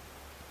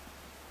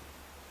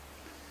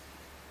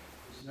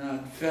 is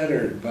not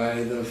fettered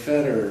by the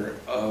fetter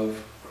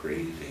of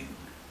craving,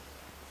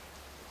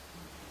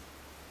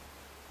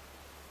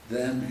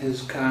 then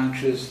his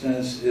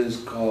consciousness is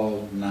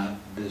called not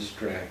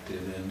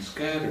distracted and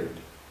scattered.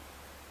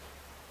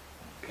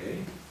 Okay?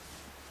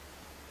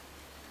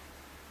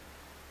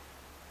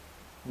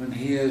 When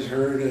he has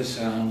heard a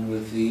sound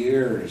with the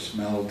ear,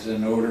 smelt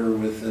an odor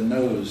with the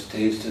nose,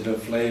 tasted a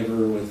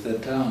flavor with the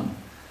tongue,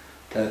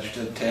 touched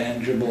a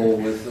tangible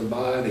with the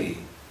body,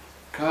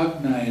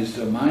 cognized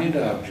a mind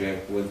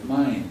object with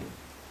mind,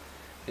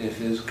 if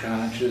his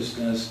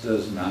consciousness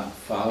does not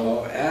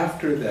follow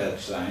after that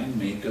sign,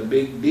 make a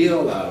big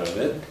deal out of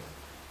it,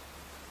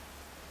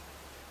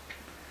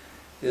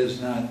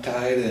 is not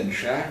tied and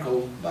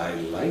shackled by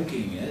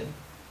liking it,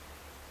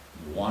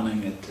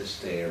 wanting it to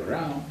stay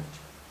around,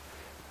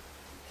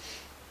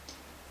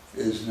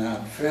 is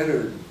not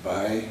fettered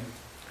by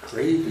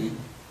craving,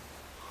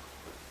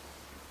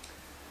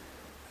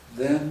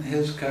 then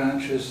his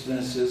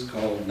consciousness is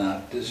called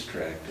not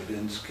distracted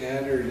and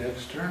scattered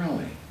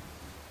externally.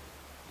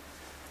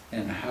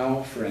 And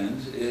how,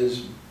 friends,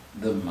 is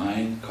the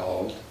mind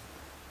called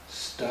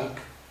stuck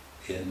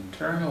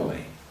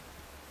internally?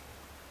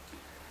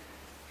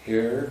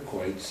 Here,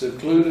 quite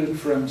secluded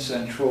from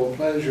sensual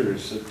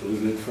pleasures,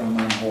 secluded from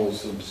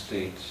unwholesome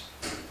states.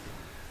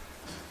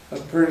 A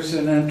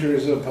person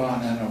enters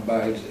upon and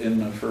abides in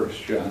the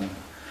first jhana.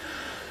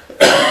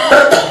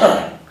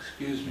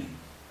 Excuse me.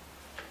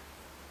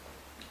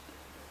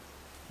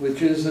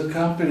 Which is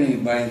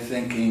accompanied by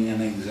thinking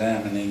and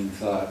examining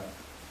thought,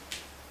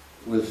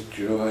 with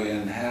joy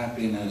and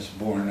happiness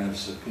born of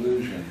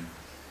seclusion.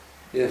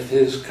 If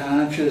his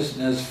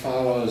consciousness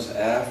follows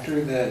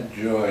after that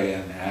joy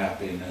and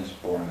happiness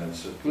born of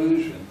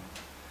seclusion,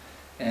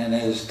 and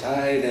is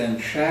tied and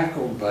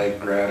shackled by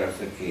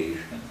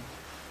gratification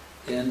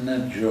in the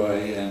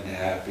joy and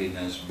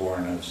happiness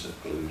born of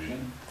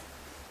seclusion,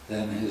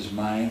 then his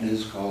mind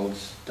is called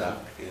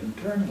stuck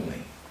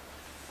internally.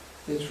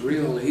 It's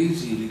real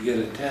easy to get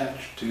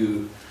attached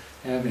to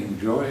having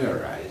joy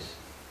arise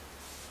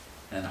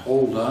and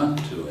hold on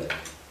to it,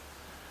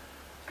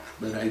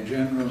 but I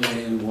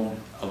generally won't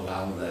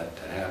allow that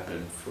to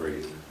happen for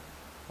you.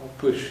 I'll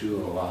push you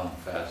along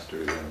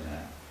faster than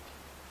that.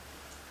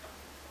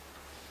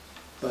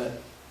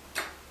 But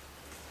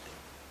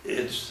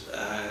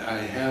I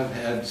have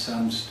had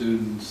some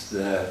students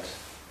that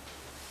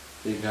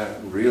they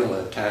got real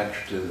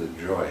attached to the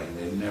joy.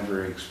 They've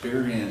never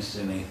experienced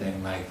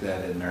anything like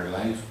that in their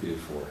life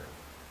before.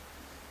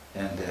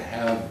 And to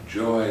have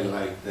joy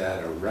like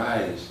that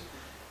arise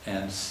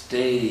and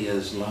stay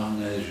as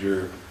long as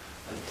you're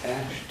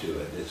attached to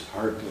it, it's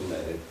hard to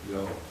let it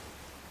go.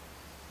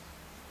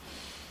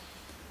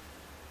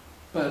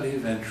 But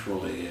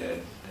eventually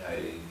I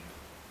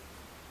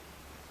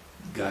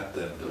got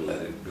them to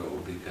let it go,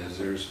 because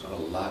there's a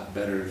lot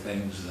better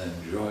things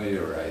than joy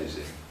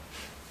arising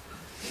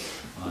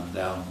on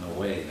down the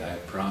way, I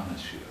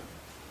promise you.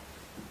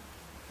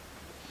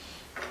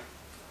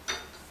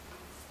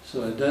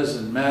 So it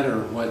doesn't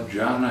matter what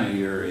jhana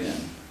you're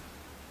in.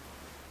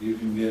 You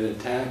can get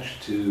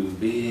attached to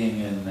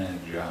being in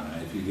that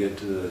jhana. If you get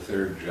to the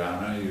third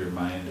jhana, your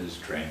mind is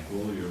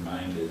tranquil, your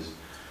mind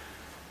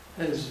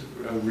has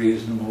a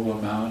reasonable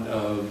amount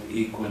of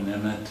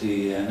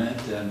equanimity in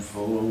it and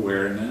full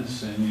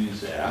awareness, and you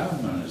say,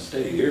 I'm going to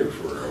stay here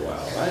for a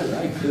while. I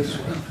like this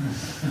one.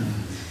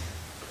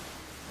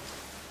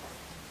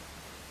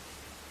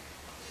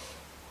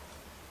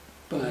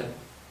 But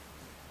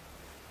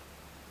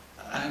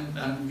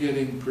I'm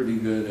getting pretty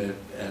good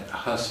at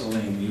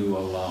hustling you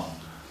along.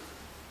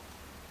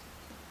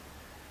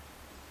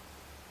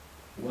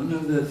 One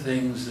of the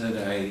things that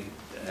I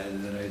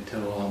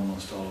tell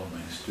almost all of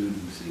my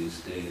students these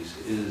days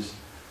is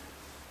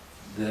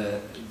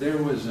that there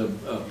was a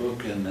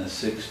book in the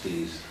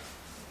 60s,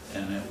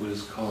 and it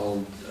was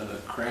called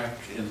Crack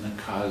in the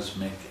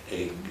Cosmic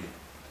Egg.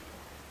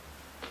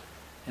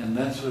 And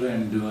that's what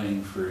I'm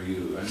doing for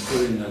you. I'm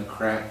putting a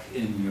crack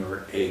in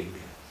your egg.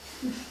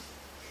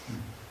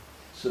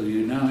 So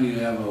now you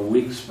have a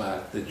weak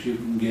spot that you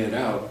can get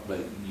out, but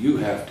you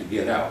have to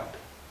get out.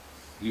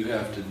 You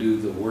have to do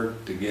the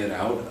work to get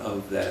out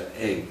of that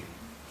egg.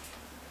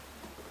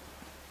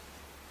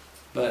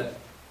 But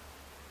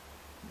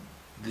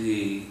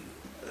the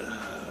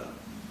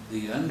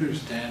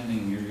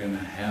understanding you're going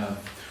to have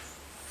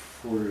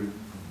for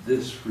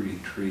this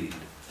retreat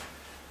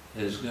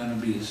is going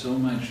to be so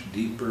much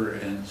deeper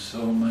and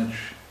so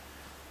much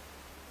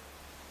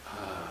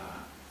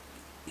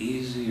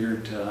easier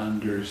to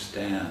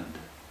understand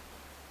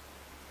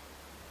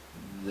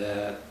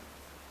that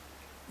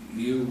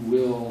you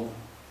will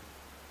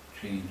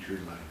change your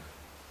life.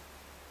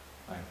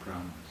 I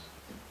promise.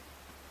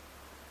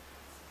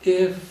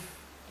 If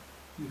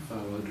you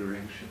follow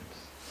directions.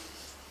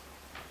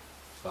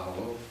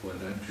 Follow what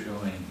I'm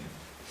showing you.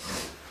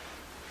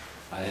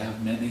 I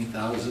have many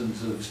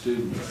thousands of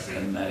students,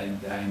 and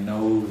I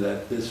know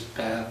that this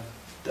path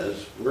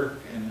does work,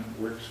 and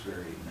it works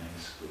very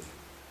nicely.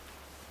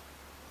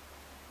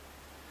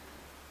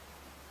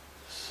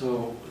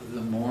 So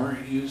the more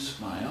you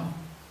smile,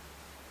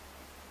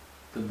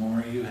 the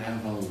more you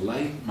have a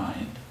light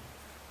mind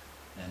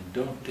and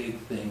don't take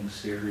things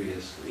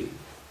seriously,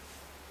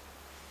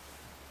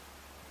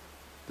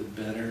 the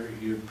better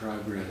your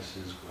progress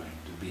is going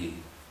to be.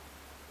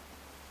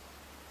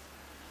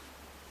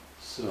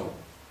 So,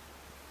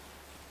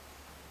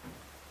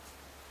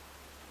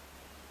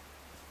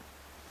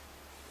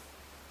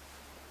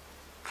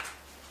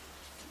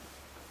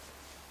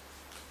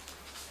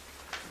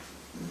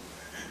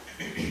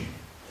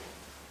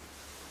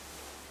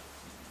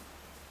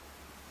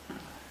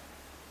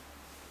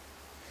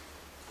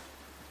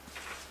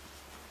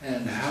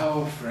 and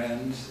how,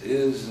 friends,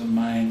 is the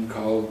mind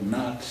called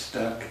not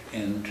stuck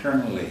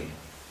internally?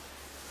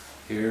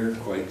 Here,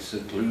 quite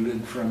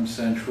secluded from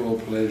sensual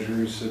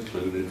pleasures,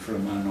 secluded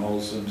from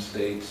unwholesome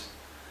states,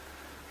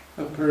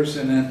 a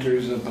person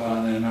enters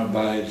upon and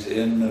abides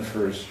in the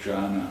first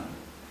jhana.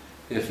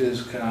 If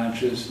his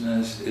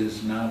consciousness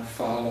is not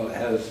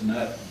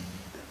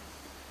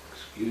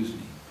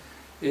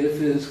if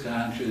his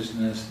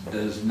consciousness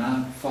does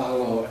not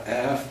follow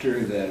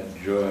after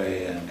that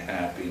joy and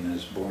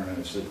happiness born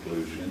of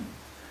seclusion,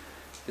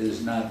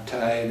 is not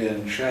tied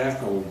and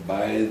shackled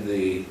by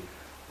the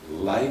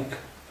like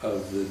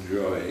of the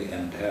joy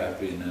and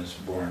happiness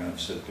born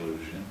of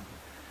seclusion,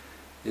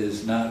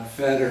 is not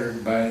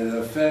fettered by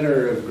the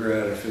fetter of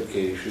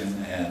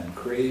gratification and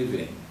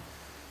craving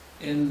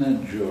in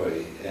the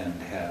joy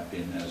and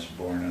happiness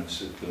born of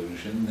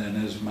seclusion, then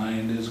his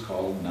mind is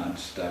called not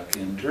stuck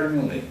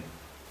internally.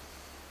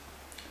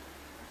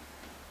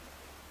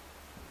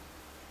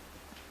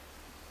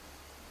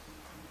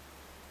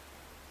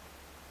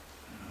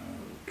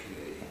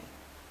 Okay.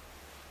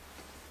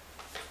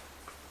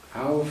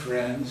 How,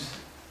 friends,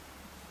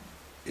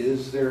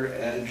 is there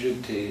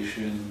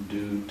agitation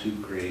due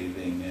to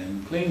craving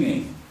and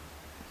clinging?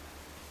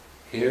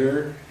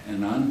 Here,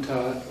 an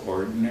untaught,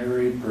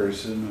 ordinary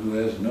person who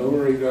has no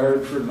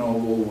regard for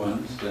noble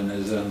ones and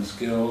is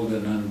unskilled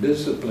and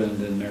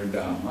undisciplined in their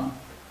Dhamma,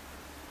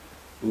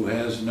 who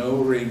has no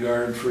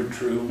regard for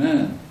true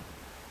men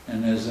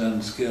and is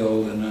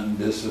unskilled and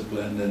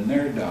undisciplined in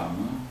their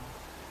Dhamma,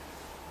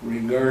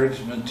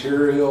 regards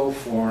material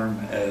form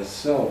as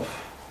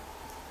self,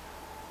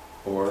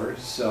 or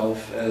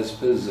self as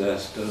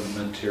possessed of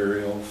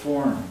material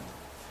form,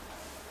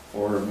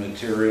 or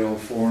material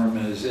form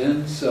is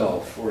in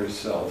self, or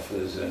self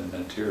is in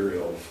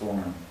material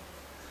form.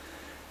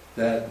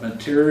 That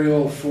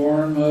material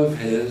form of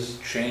his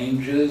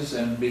changes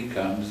and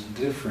becomes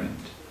different.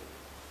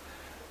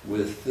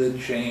 With the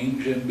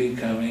change and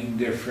becoming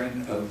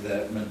different of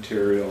that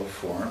material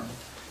form,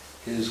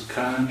 his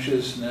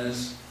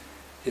consciousness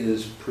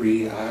is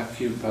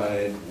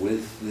preoccupied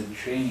with the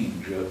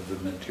change of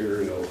the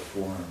material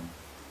form.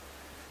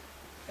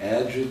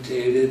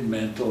 Agitated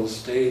mental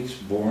states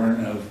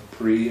born of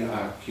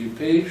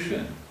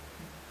preoccupation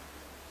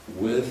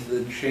with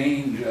the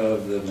change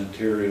of the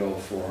material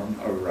form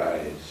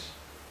arise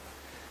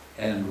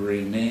and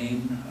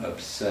remain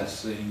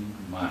obsessing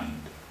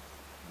mind.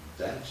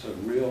 That's a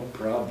real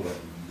problem,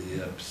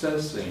 the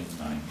obsessing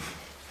mind.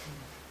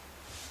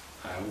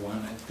 I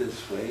want it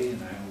this way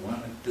and I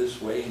want it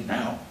this way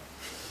now.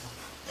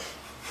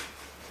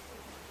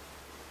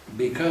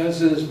 Because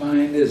his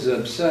mind is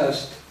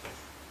obsessed,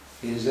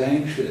 he's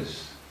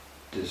anxious,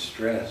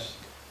 distressed,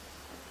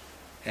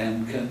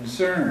 and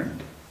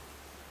concerned.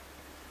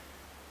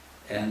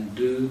 And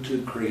due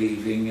to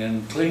craving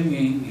and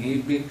clinging,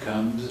 he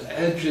becomes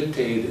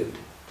agitated.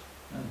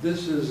 Now,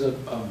 this is a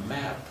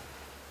map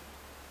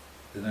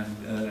that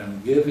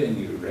I'm giving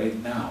you right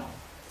now.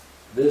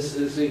 This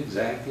is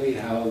exactly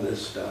how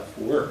this stuff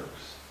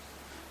works.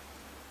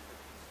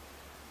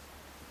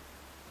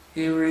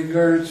 He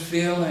regards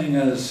feeling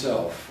as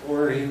self,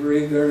 or he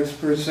regards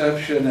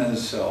perception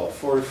as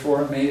self, or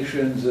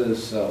formations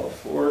as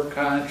self, or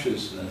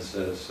consciousness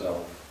as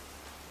self.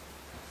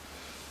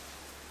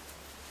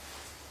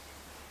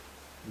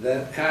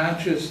 That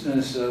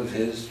consciousness of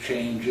his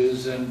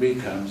changes and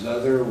becomes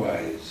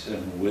otherwise,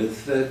 and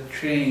with that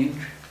change,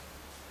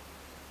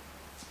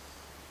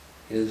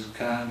 his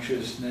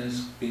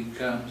consciousness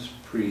becomes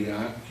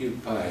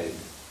preoccupied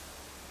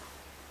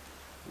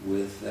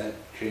with that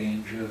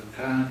change of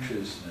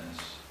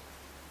consciousness.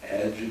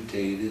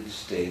 Agitated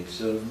states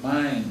of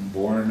mind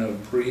born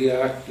of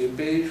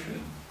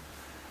preoccupation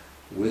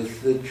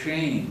with the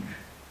change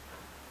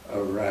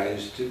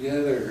arise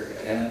together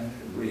and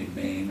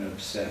remain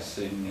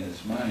obsessing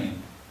his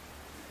mind.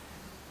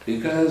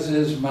 Because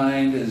his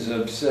mind is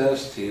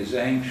obsessed, he is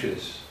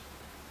anxious,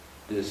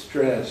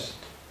 distressed,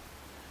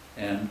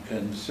 and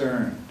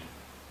concerned.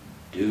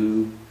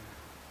 Due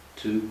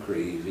to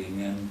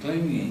craving and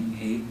clinging,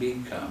 he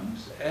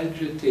becomes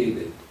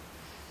agitated.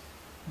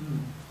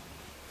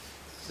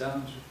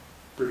 Sounds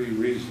pretty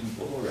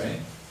reasonable,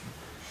 right?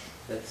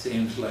 That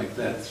seems like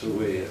that's the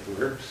way it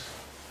works.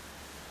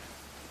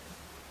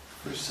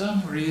 For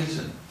some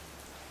reason,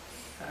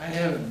 I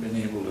haven't been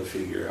able to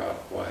figure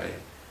out why.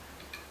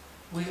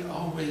 We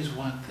always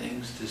want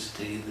things to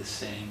stay the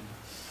same.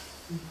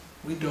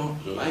 We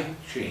don't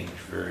like change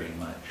very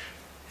much.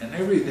 And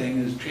everything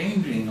is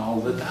changing all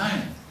the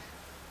time.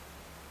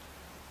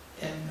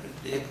 And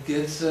it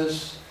gets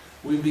us,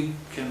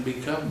 can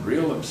become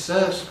real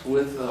obsessed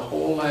with the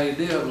whole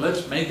idea of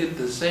let's make it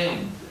the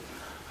same.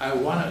 I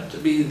want it to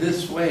be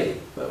this way,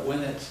 but when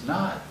it's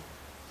not,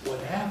 what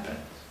happens?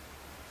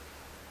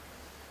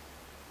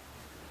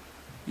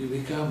 You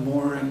become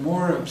more and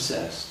more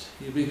obsessed.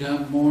 You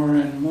become more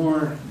and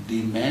more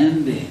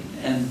demanding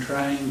and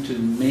trying to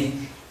make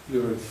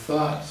your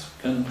thoughts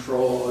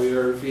control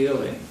your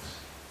feelings.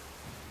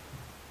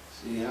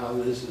 See how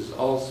this is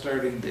all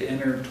starting to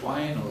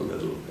intertwine a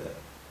little bit.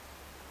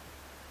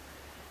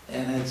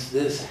 And it's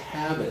this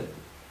habit,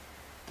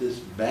 this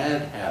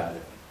bad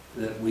habit,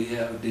 that we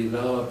have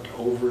developed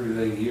over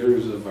the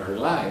years of our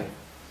life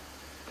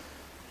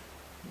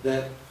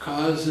that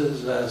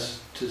causes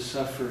us to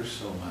suffer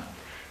so much.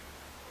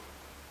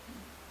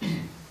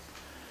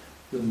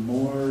 The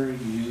more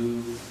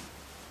you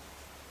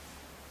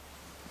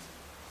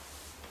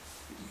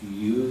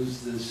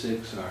use the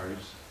 6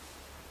 R's,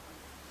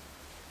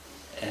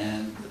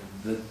 and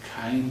the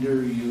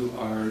kinder you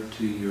are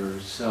to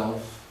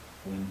yourself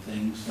when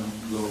things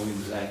don't go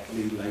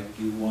exactly like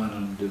you want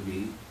them to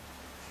be,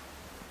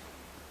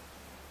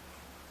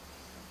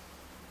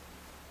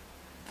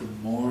 the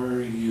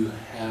more you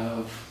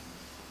have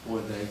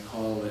what I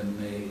call in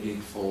the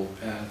Eightfold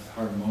Path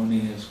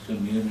harmonious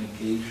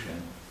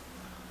communication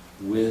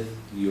with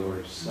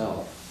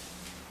yourself.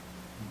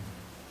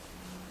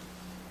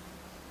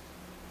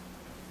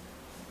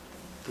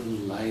 The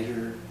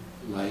lighter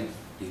life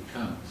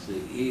becomes,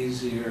 the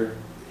easier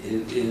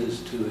it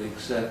is to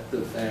accept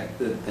the fact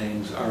that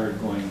things are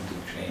going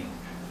to change.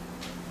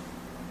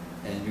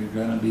 And you're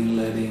going to be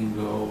letting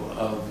go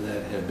of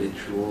that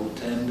habitual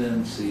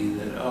tendency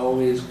that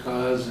always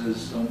causes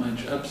so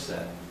much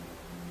upset.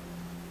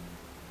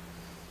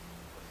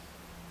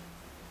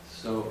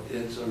 So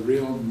it's a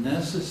real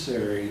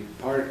necessary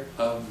part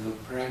of the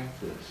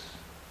practice.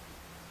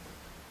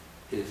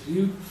 If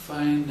you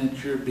find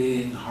that you're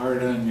being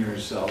hard on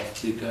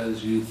yourself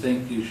because you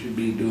think you should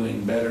be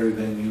doing better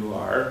than you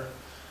are,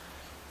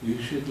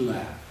 you should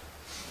laugh.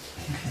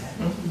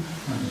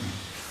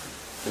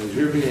 Because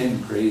you're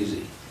being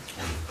crazy.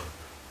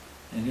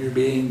 And you're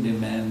being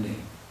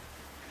demanding.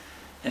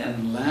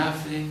 And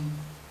laughing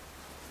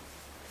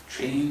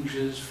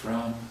changes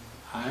from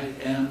I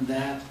am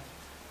that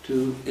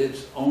to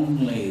it's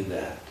only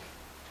that.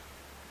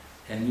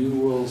 And you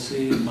will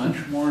see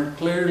much more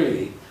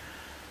clearly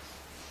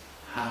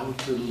how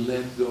to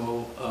let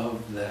go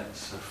of that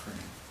suffering.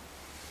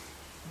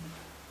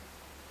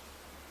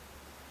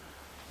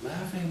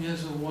 Laughing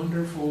is a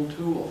wonderful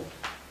tool,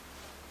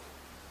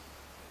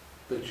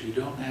 but you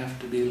don't have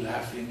to be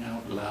laughing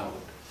out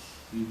loud.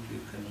 You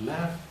can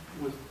laugh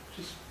with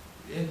just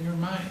in your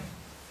mind.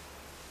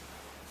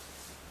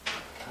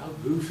 How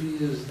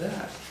goofy is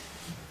that?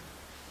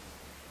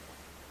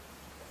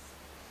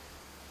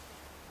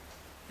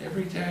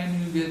 Every time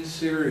you get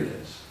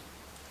serious,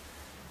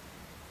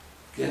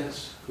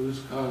 guess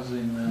who's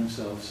causing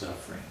themselves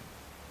suffering?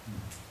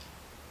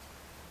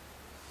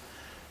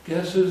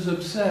 Guess who's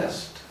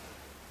obsessed?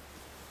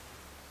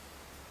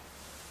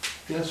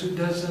 Guess who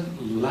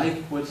doesn't like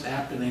what's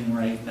happening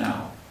right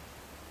now?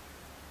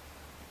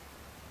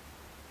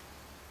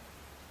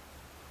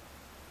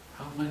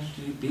 How much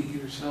do you beat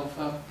yourself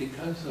up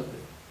because of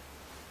it?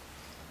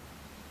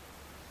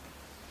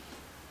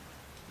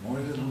 More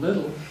than a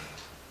little.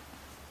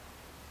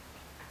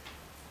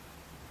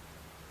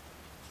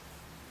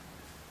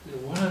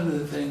 One of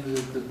the things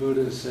that the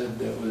Buddha said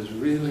that was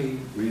really,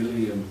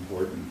 really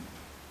important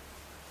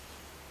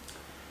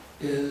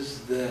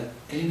is that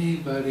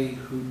anybody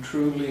who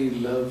truly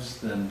loves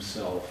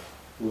themselves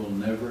will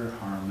never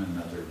harm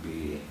another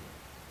being.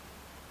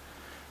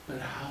 But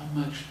how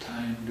much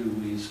time do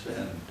we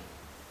spend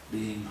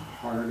being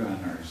hard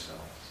on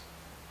ourselves?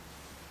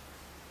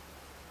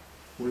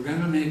 We're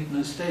going to make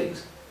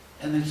mistakes,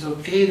 and it's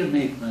okay to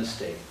make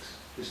mistakes.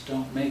 Just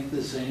don't make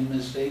the same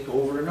mistake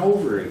over and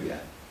over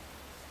again.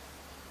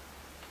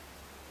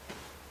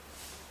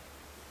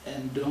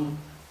 And don't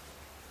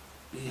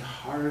be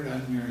hard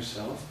on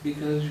yourself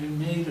because you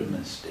made a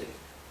mistake.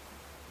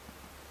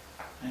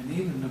 And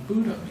even the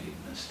Buddha made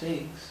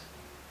mistakes.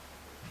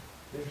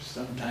 There's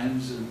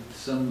sometimes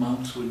some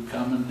monks would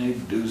come and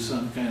they'd do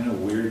some kind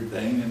of weird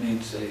thing and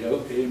they'd say,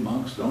 okay,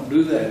 monks, don't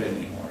do that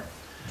anymore.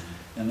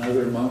 And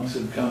other monks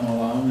would come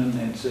along and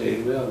they'd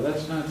say, well,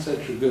 that's not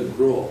such a good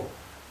rule.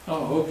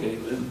 Oh, okay,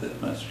 then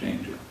that must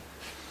change it.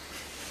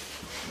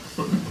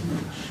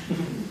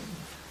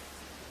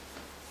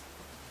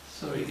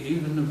 So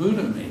even the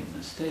Buddha made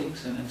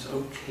mistakes, and it's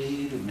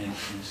okay to make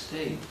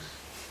mistakes.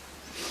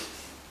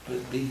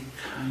 But be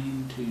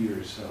kind to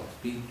yourself.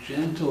 Be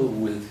gentle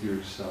with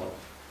yourself.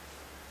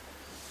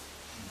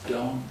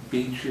 Don't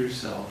beat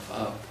yourself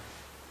up.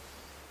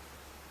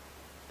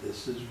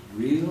 This is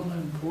real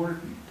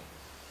important.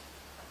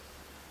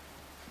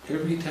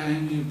 Every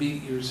time you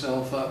beat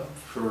yourself up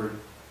for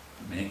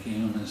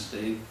making a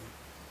mistake,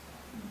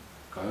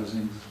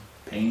 causing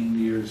pain to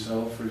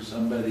yourself or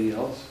somebody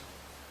else,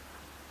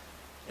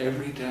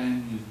 every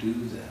time you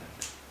do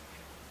that,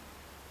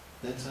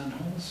 that's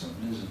unwholesome,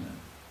 isn't it?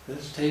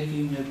 That's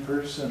taking it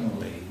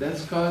personally.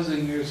 That's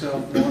causing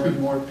yourself more and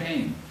more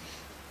pain.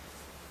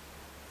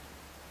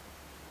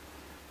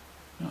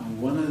 Now,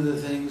 one of the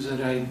things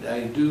that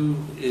I do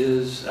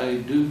is I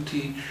do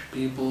teach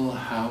people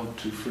how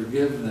to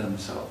forgive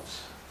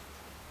themselves.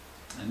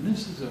 And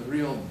this is a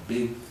real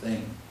big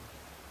thing,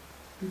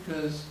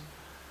 because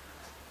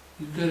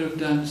you could have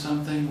done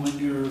something when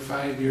you were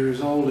 5 years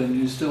old and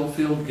you still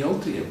feel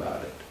guilty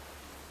about it.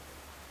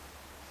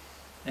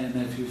 And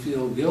if you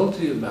feel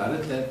guilty about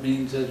it, that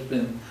means it's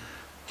been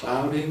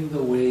clouding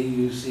the way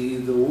you see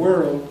the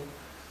world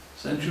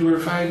since you were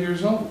 5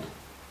 years old.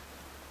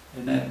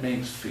 And that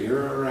makes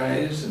fear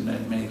arise, and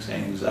that makes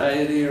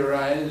anxiety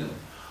arise, and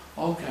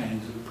all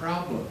kinds of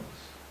problems.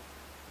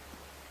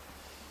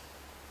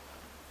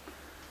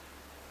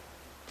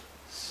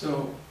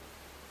 So,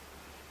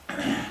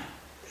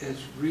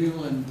 it's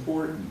real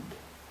important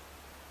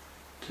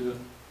to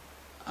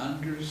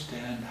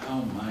understand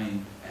how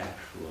mind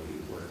actually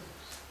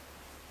works.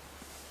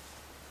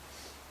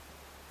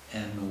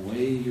 And the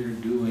way you're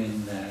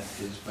doing that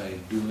is by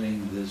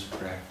doing this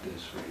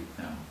practice right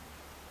now.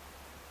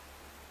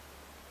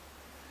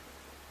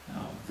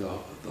 Now,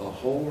 the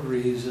whole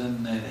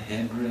reason that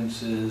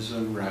hindrances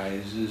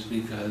arise is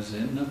because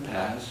in the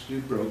past you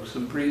broke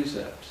some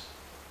precepts.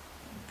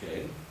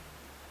 Okay?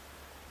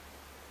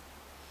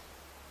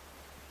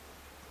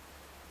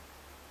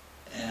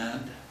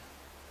 And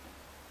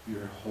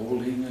you're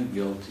holding a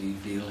guilty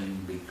feeling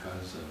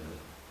because of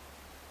it.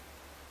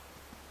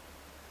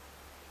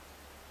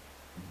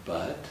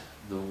 But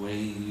the way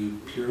you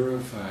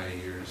purify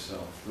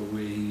yourself, the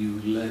way you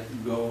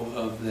let go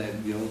of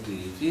that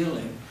guilty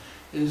feeling,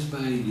 is by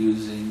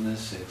using the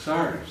 6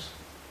 R's.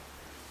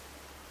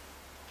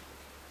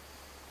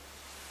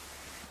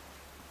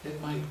 It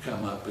might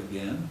come up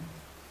again.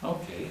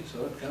 Okay,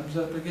 so it comes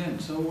up again.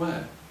 So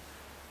what?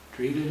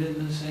 Treat it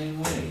in the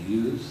same way.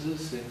 Use the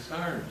 6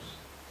 R's.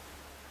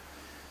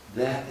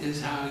 That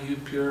is how you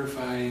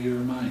purify your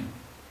mind.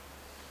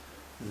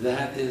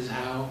 That is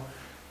how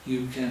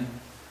you can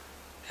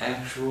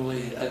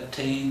actually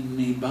attain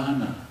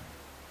Nibbana.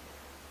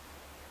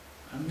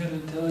 I'm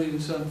going to tell you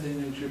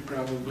something that you've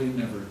probably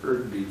never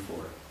heard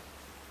before.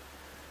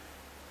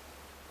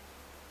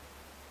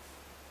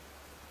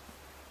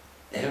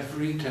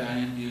 Every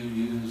time you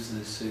use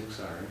the 6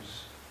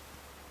 R's,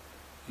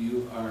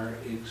 you are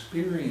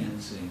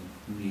experiencing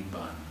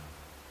Nibbana.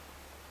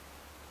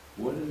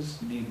 What does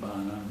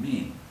Nibbana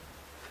mean?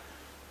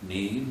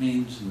 Ni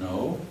means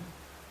no,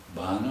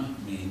 Bana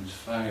means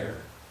fire.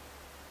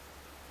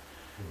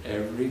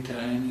 Every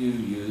time you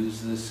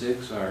use the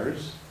 6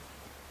 R's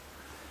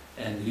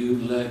and you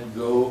let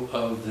go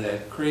of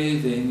that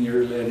craving,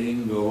 you're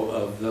letting go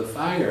of the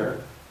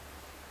fire,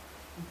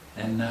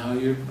 and now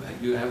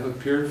you have a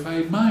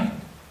purified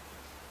mind.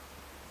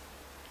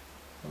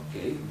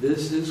 Okay,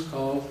 this is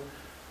called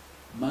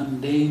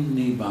mundane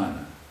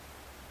Nibbana.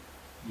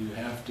 You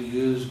have to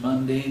use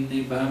mundane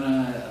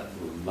Nibbana a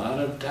lot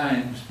of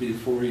times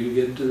before you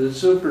get to the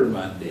super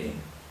mundane.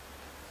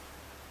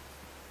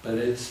 But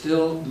it's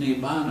still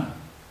Nibbana.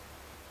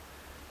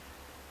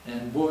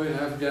 And boy,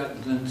 I've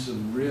gotten in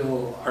some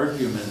real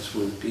arguments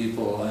with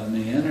people on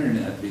the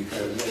internet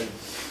because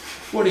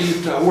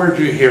where'd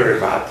you hear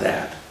about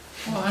that?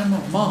 Well, I'm a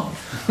monk.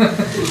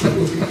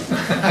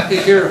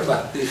 I hear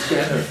about these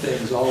kind of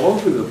things all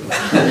over the place.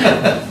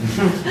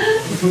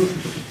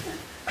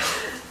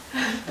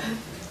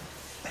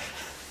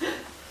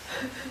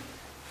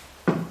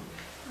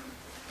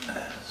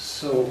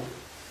 So,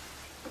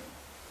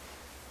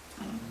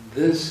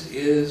 this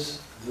is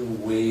the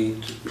way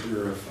to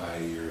purify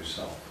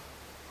yourself.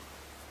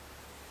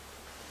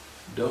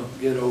 Don't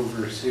get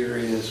over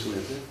serious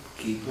with it.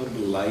 Keep a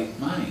light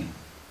mind.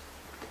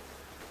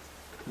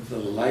 With a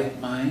light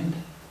mind,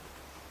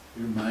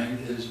 your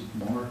mind is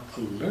more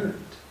alert.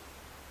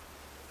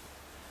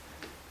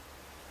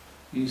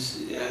 You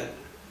see,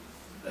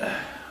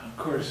 of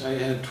course, I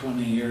had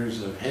 20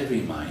 years of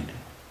heavy mind,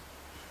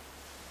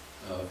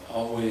 of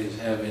always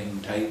having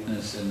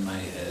tightness in my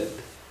head,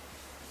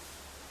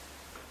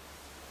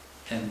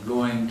 and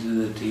going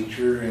to the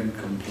teacher and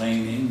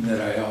complaining that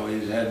I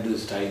always had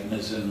this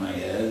tightness in my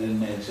head,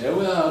 and they'd say,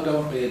 well,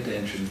 don't pay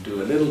attention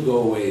to it, it'll go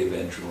away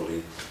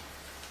eventually.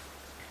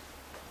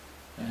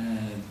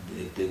 And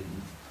it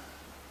didn't,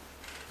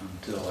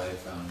 until I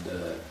found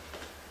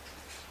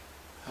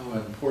how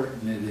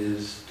important it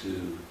is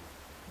to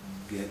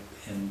get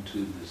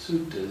into the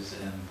suttas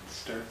and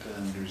start to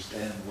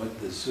understand what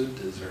the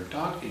suttas are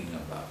talking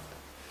about.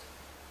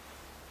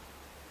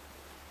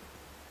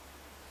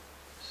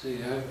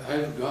 See,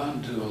 I've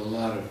gone to a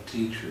lot of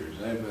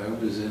teachers. I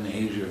was in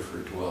Asia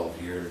for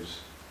 12 years.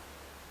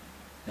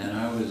 And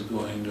I was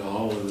going to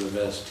all of the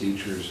best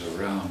teachers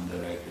around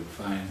that I could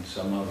find.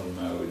 Some of them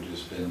I would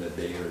just spend a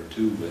day or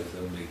two with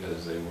them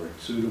because they weren't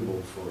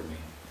suitable for me.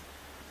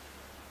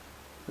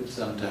 But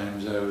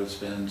sometimes I would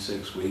spend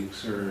 6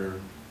 weeks or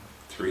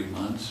 3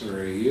 months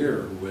or a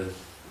year with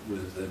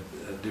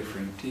a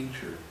different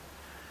teacher.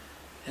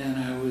 And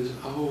I was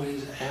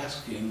always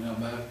asking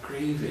about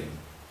craving.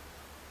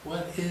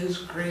 What is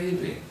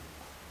craving?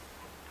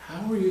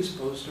 How are you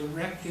supposed to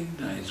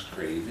recognize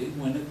craving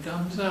when it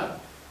comes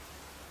up?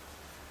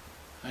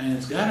 I mean,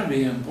 it's got to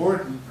be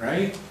important,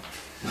 right?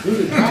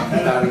 We talk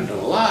about it a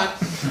lot.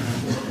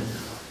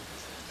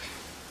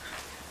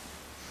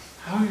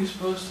 How are you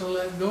supposed to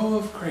let go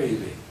of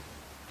craving?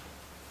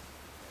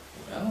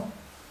 Well,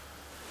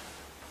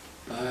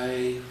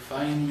 by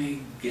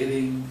finally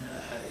getting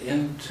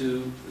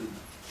into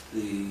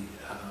the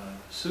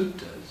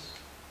suttas,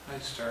 I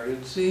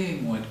started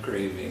seeing what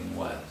craving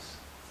was.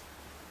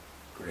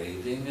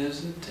 Craving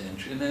is the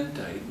tension and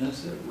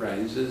tightness that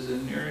rises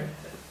in your head.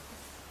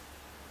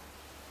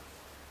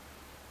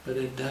 But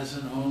it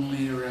doesn't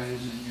only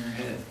arise in your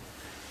head.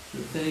 The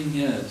thing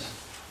is,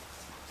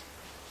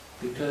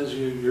 because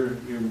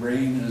your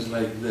brain is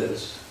like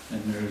this,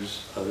 and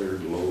there's other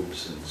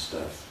lobes and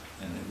stuff,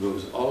 and it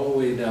goes all the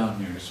way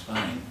down your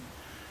spine,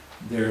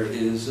 there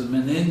is a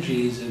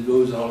meninges that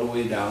goes all the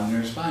way down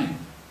your spine.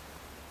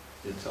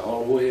 It's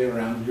all the way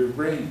around your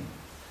brain.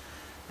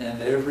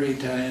 And every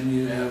time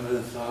you have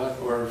a thought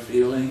or a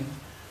feeling,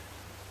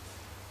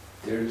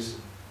 there's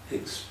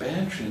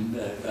expansion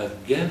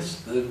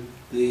against that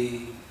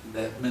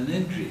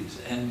meninges,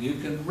 and you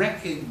can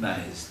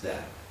recognize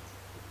that.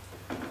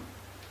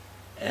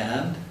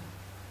 And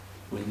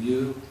when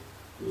you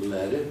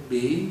let it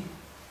be,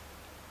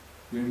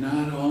 you're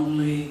not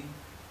only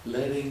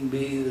letting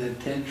be the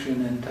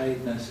tension and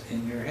tightness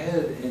in your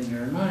head, in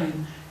your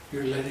mind,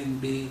 you're letting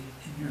be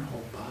in your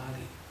whole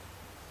body.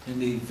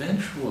 And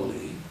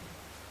eventually,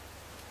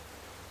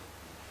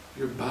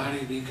 your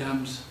body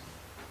becomes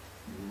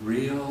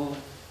real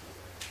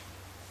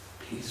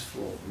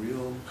peaceful,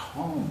 real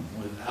calm,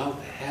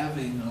 without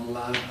having a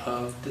lot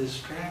of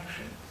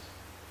distractions.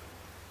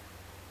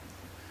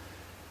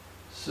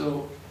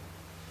 So,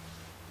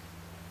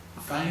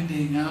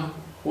 finding out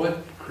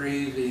what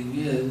craving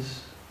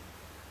is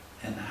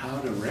and how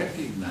to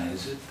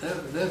recognize it,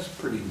 that's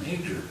pretty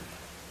major.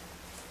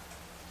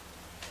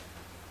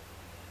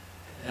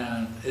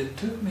 And it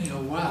took me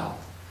a while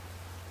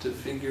to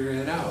figure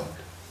it out,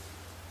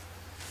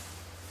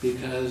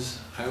 because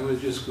I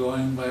was just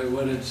going by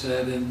what it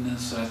said in the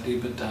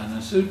Satipatthana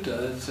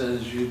Sutta. It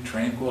says you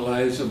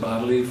tranquilize a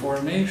bodily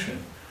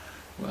formation.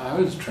 Well, I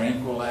was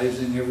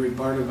tranquilizing every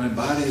part of my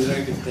body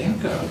that I could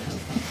think of.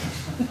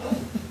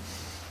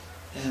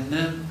 And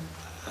then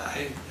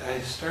I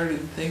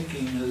started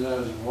thinking as I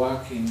was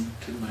walking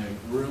to my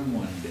room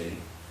one day,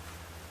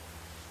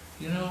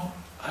 you know,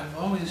 I've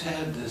always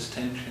had this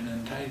tension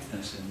and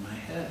tightness in my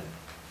head.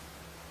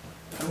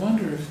 I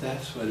wonder if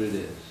that's what it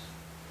is.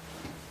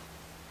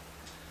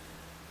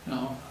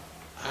 Now,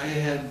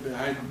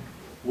 I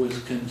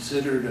was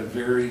considered a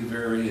very,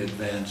 very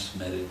advanced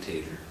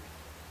meditator.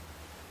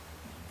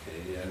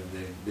 Okay,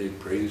 they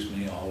praised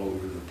me all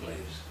over the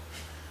place.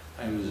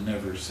 I was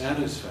never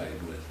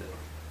satisfied with it.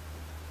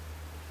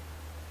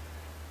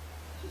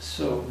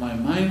 So my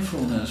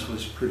mindfulness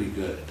was pretty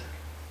good.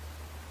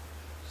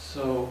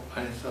 So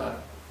I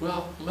thought,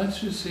 well,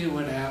 let's just see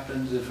what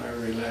happens if I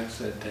relax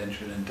that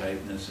tension and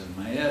tightness in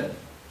my head.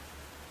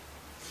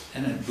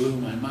 And it blew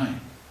my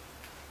mind.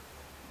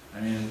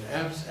 I mean, it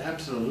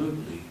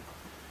absolutely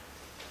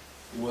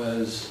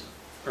was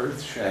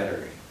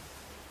earth-shattering,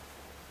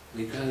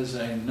 because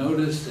I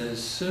noticed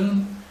as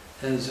soon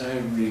as I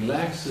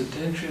relaxed the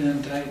tension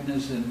and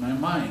tightness in my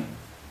mind,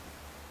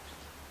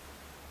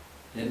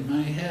 in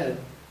my head,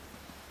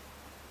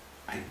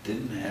 I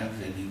didn't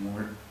have any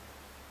more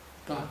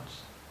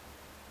thoughts.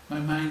 My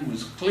mind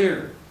was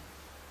clear.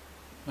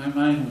 My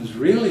mind was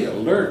really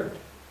alert.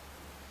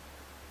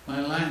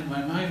 My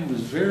mind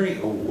was very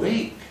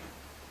awake,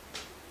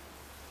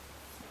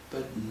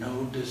 but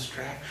no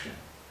distraction.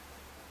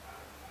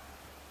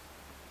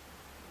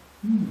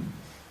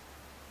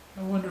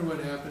 I wonder what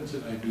happens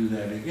if I do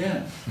that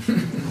again.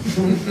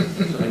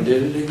 So I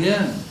did it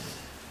again.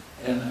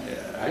 And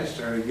I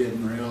started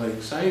getting real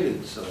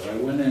excited, so I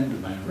went into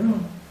my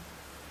room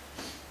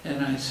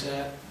and I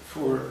sat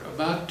for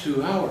about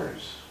 2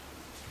 hours.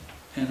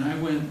 And I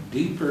went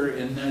deeper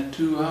in that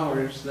 2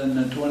 hours than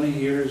the 20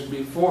 years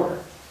before.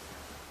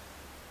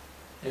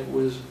 It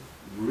was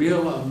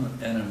real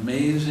an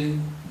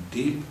amazing,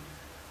 deep,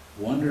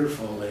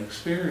 wonderful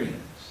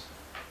experience.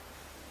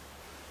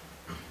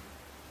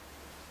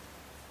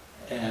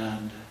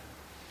 And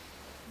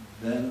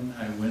then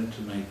I went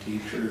to my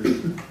teacher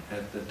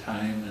at the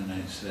time and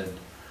I said,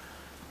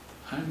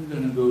 I'm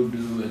going to go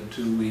do a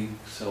 2-week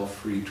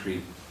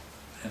self-retreat.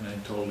 And I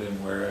told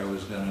him where I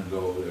was going to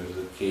go. There's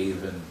a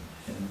cave in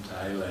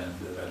Thailand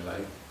that I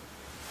like.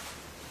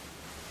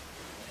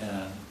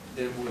 And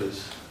it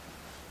was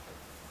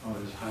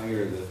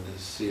higher than the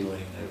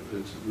ceiling. It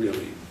was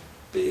really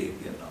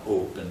big and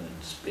open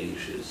and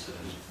spacious. It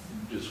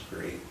was just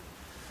great.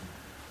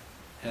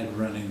 Had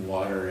running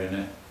water in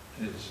it.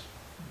 It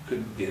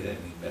couldn't get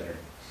any better.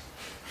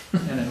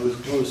 And it was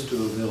close to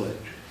a village,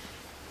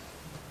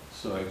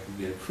 so I could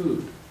get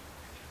food.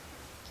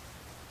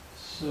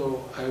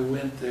 So I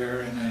went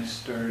there and I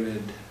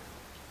started,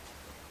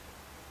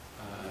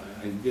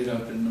 I'd get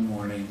up in the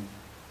morning,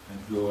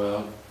 I'd go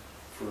out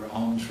for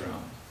alms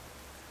round,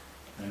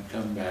 and I'd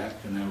come back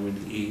and I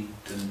would eat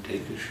and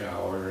take a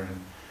shower, and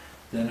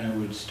then I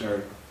would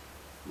start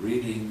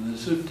reading the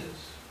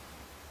suttas.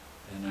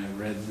 And I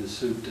read the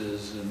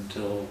suttas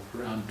until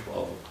around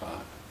 12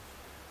 o'clock,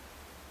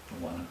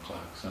 1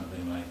 o'clock,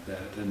 something like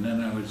that. And then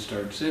I would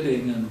start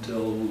sitting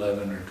until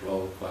 11 or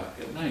 12 o'clock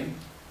at night.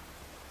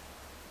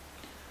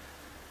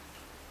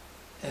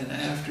 And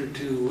after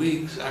 2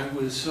 weeks, it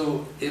was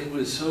so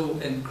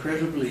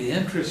incredibly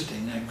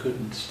interesting, I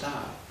couldn't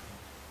stop.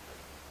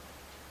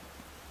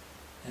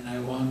 And I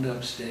wound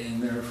up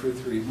staying there for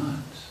 3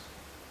 months.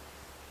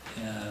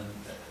 And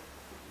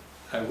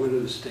I would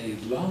have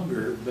stayed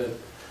longer, but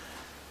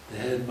the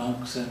head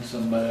monk sent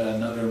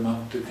another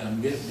monk to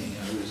come get me.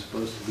 I was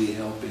supposed to be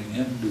helping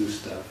him do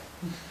stuff.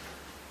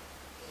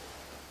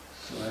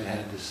 So I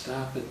had to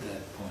stop at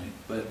that point.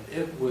 But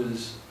it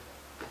was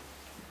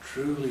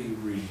truly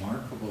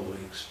remarkable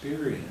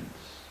experience,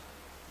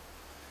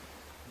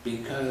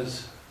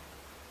 because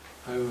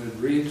I would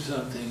read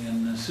something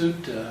in the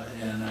sutta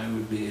and I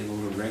would be able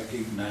to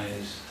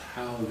recognize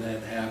how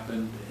that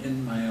happened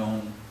in my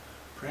own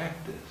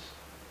practice.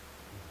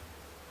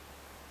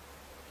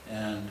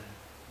 And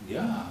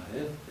yeah,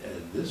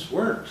 this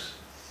works.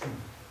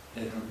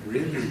 It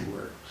really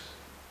works.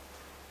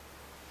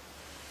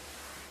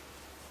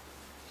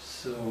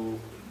 So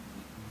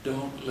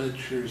don't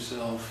let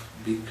yourself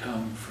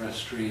become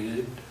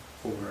frustrated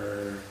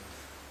or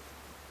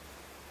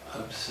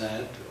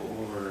upset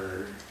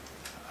or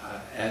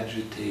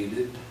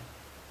agitated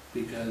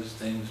because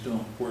things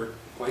don't work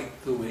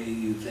quite the way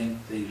you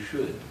think they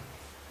should.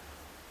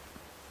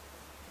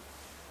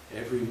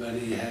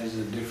 Everybody has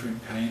a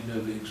different kind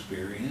of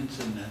experience,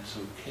 and that's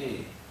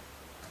okay.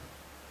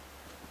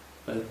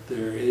 But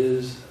there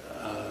is,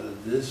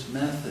 this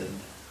method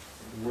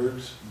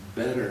works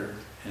better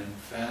and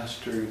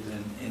faster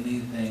than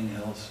anything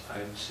else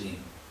I've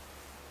seen.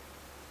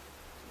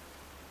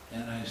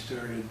 And I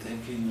started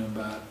thinking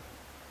about,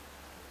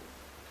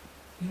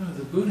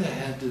 the Buddha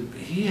had to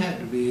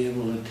be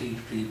able to teach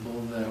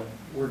people that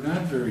were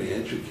not very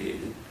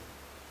educated.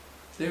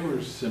 They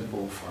were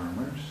simple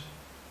farmers.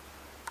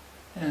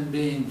 And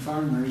being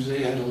farmers,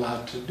 they had a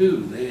lot to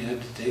do. They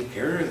had to take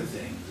care of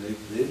things.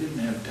 They didn't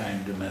have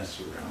time to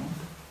mess around.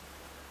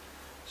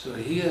 So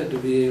he had to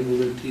be able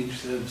to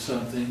teach them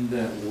something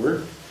that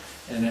worked,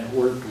 and it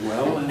worked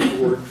well, and it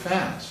worked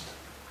fast.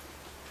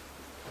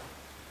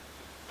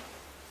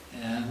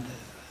 And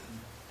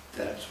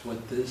that's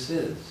what this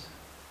is.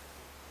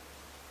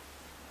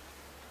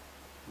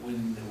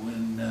 When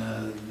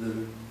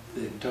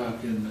they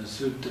talk in the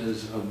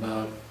suttas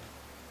about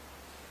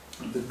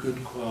the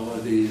good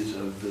qualities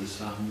of the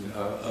Sangha,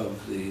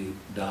 of the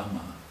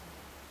Dhamma.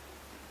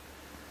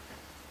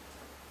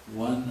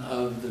 One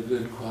of the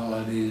good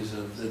qualities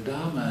of the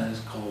Dhamma is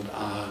called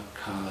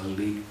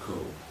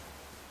akaliko.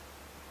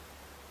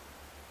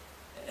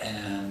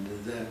 And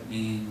that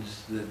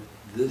means that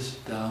this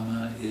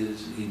Dhamma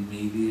is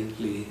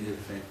immediately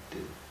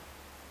effective.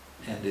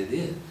 And it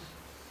is.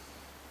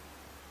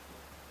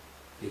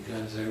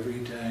 Because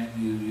every time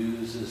you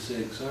use the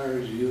 6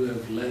 R's, you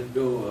have let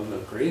go of a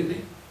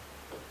craving.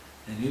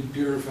 And you've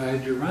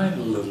purified your mind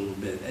a little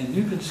bit. And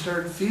you can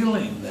start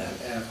feeling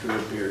that after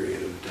a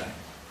period of time.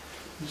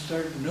 You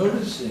start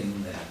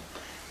noticing that.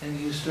 And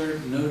you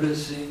start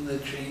noticing the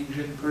change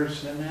in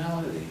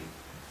personality.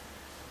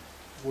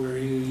 Where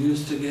you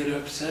used to get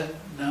upset,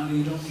 now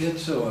you don't get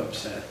so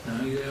upset.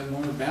 Now you have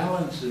more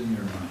balance in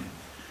your mind.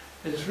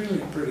 It's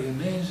really pretty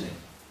amazing.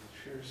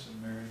 Share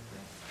some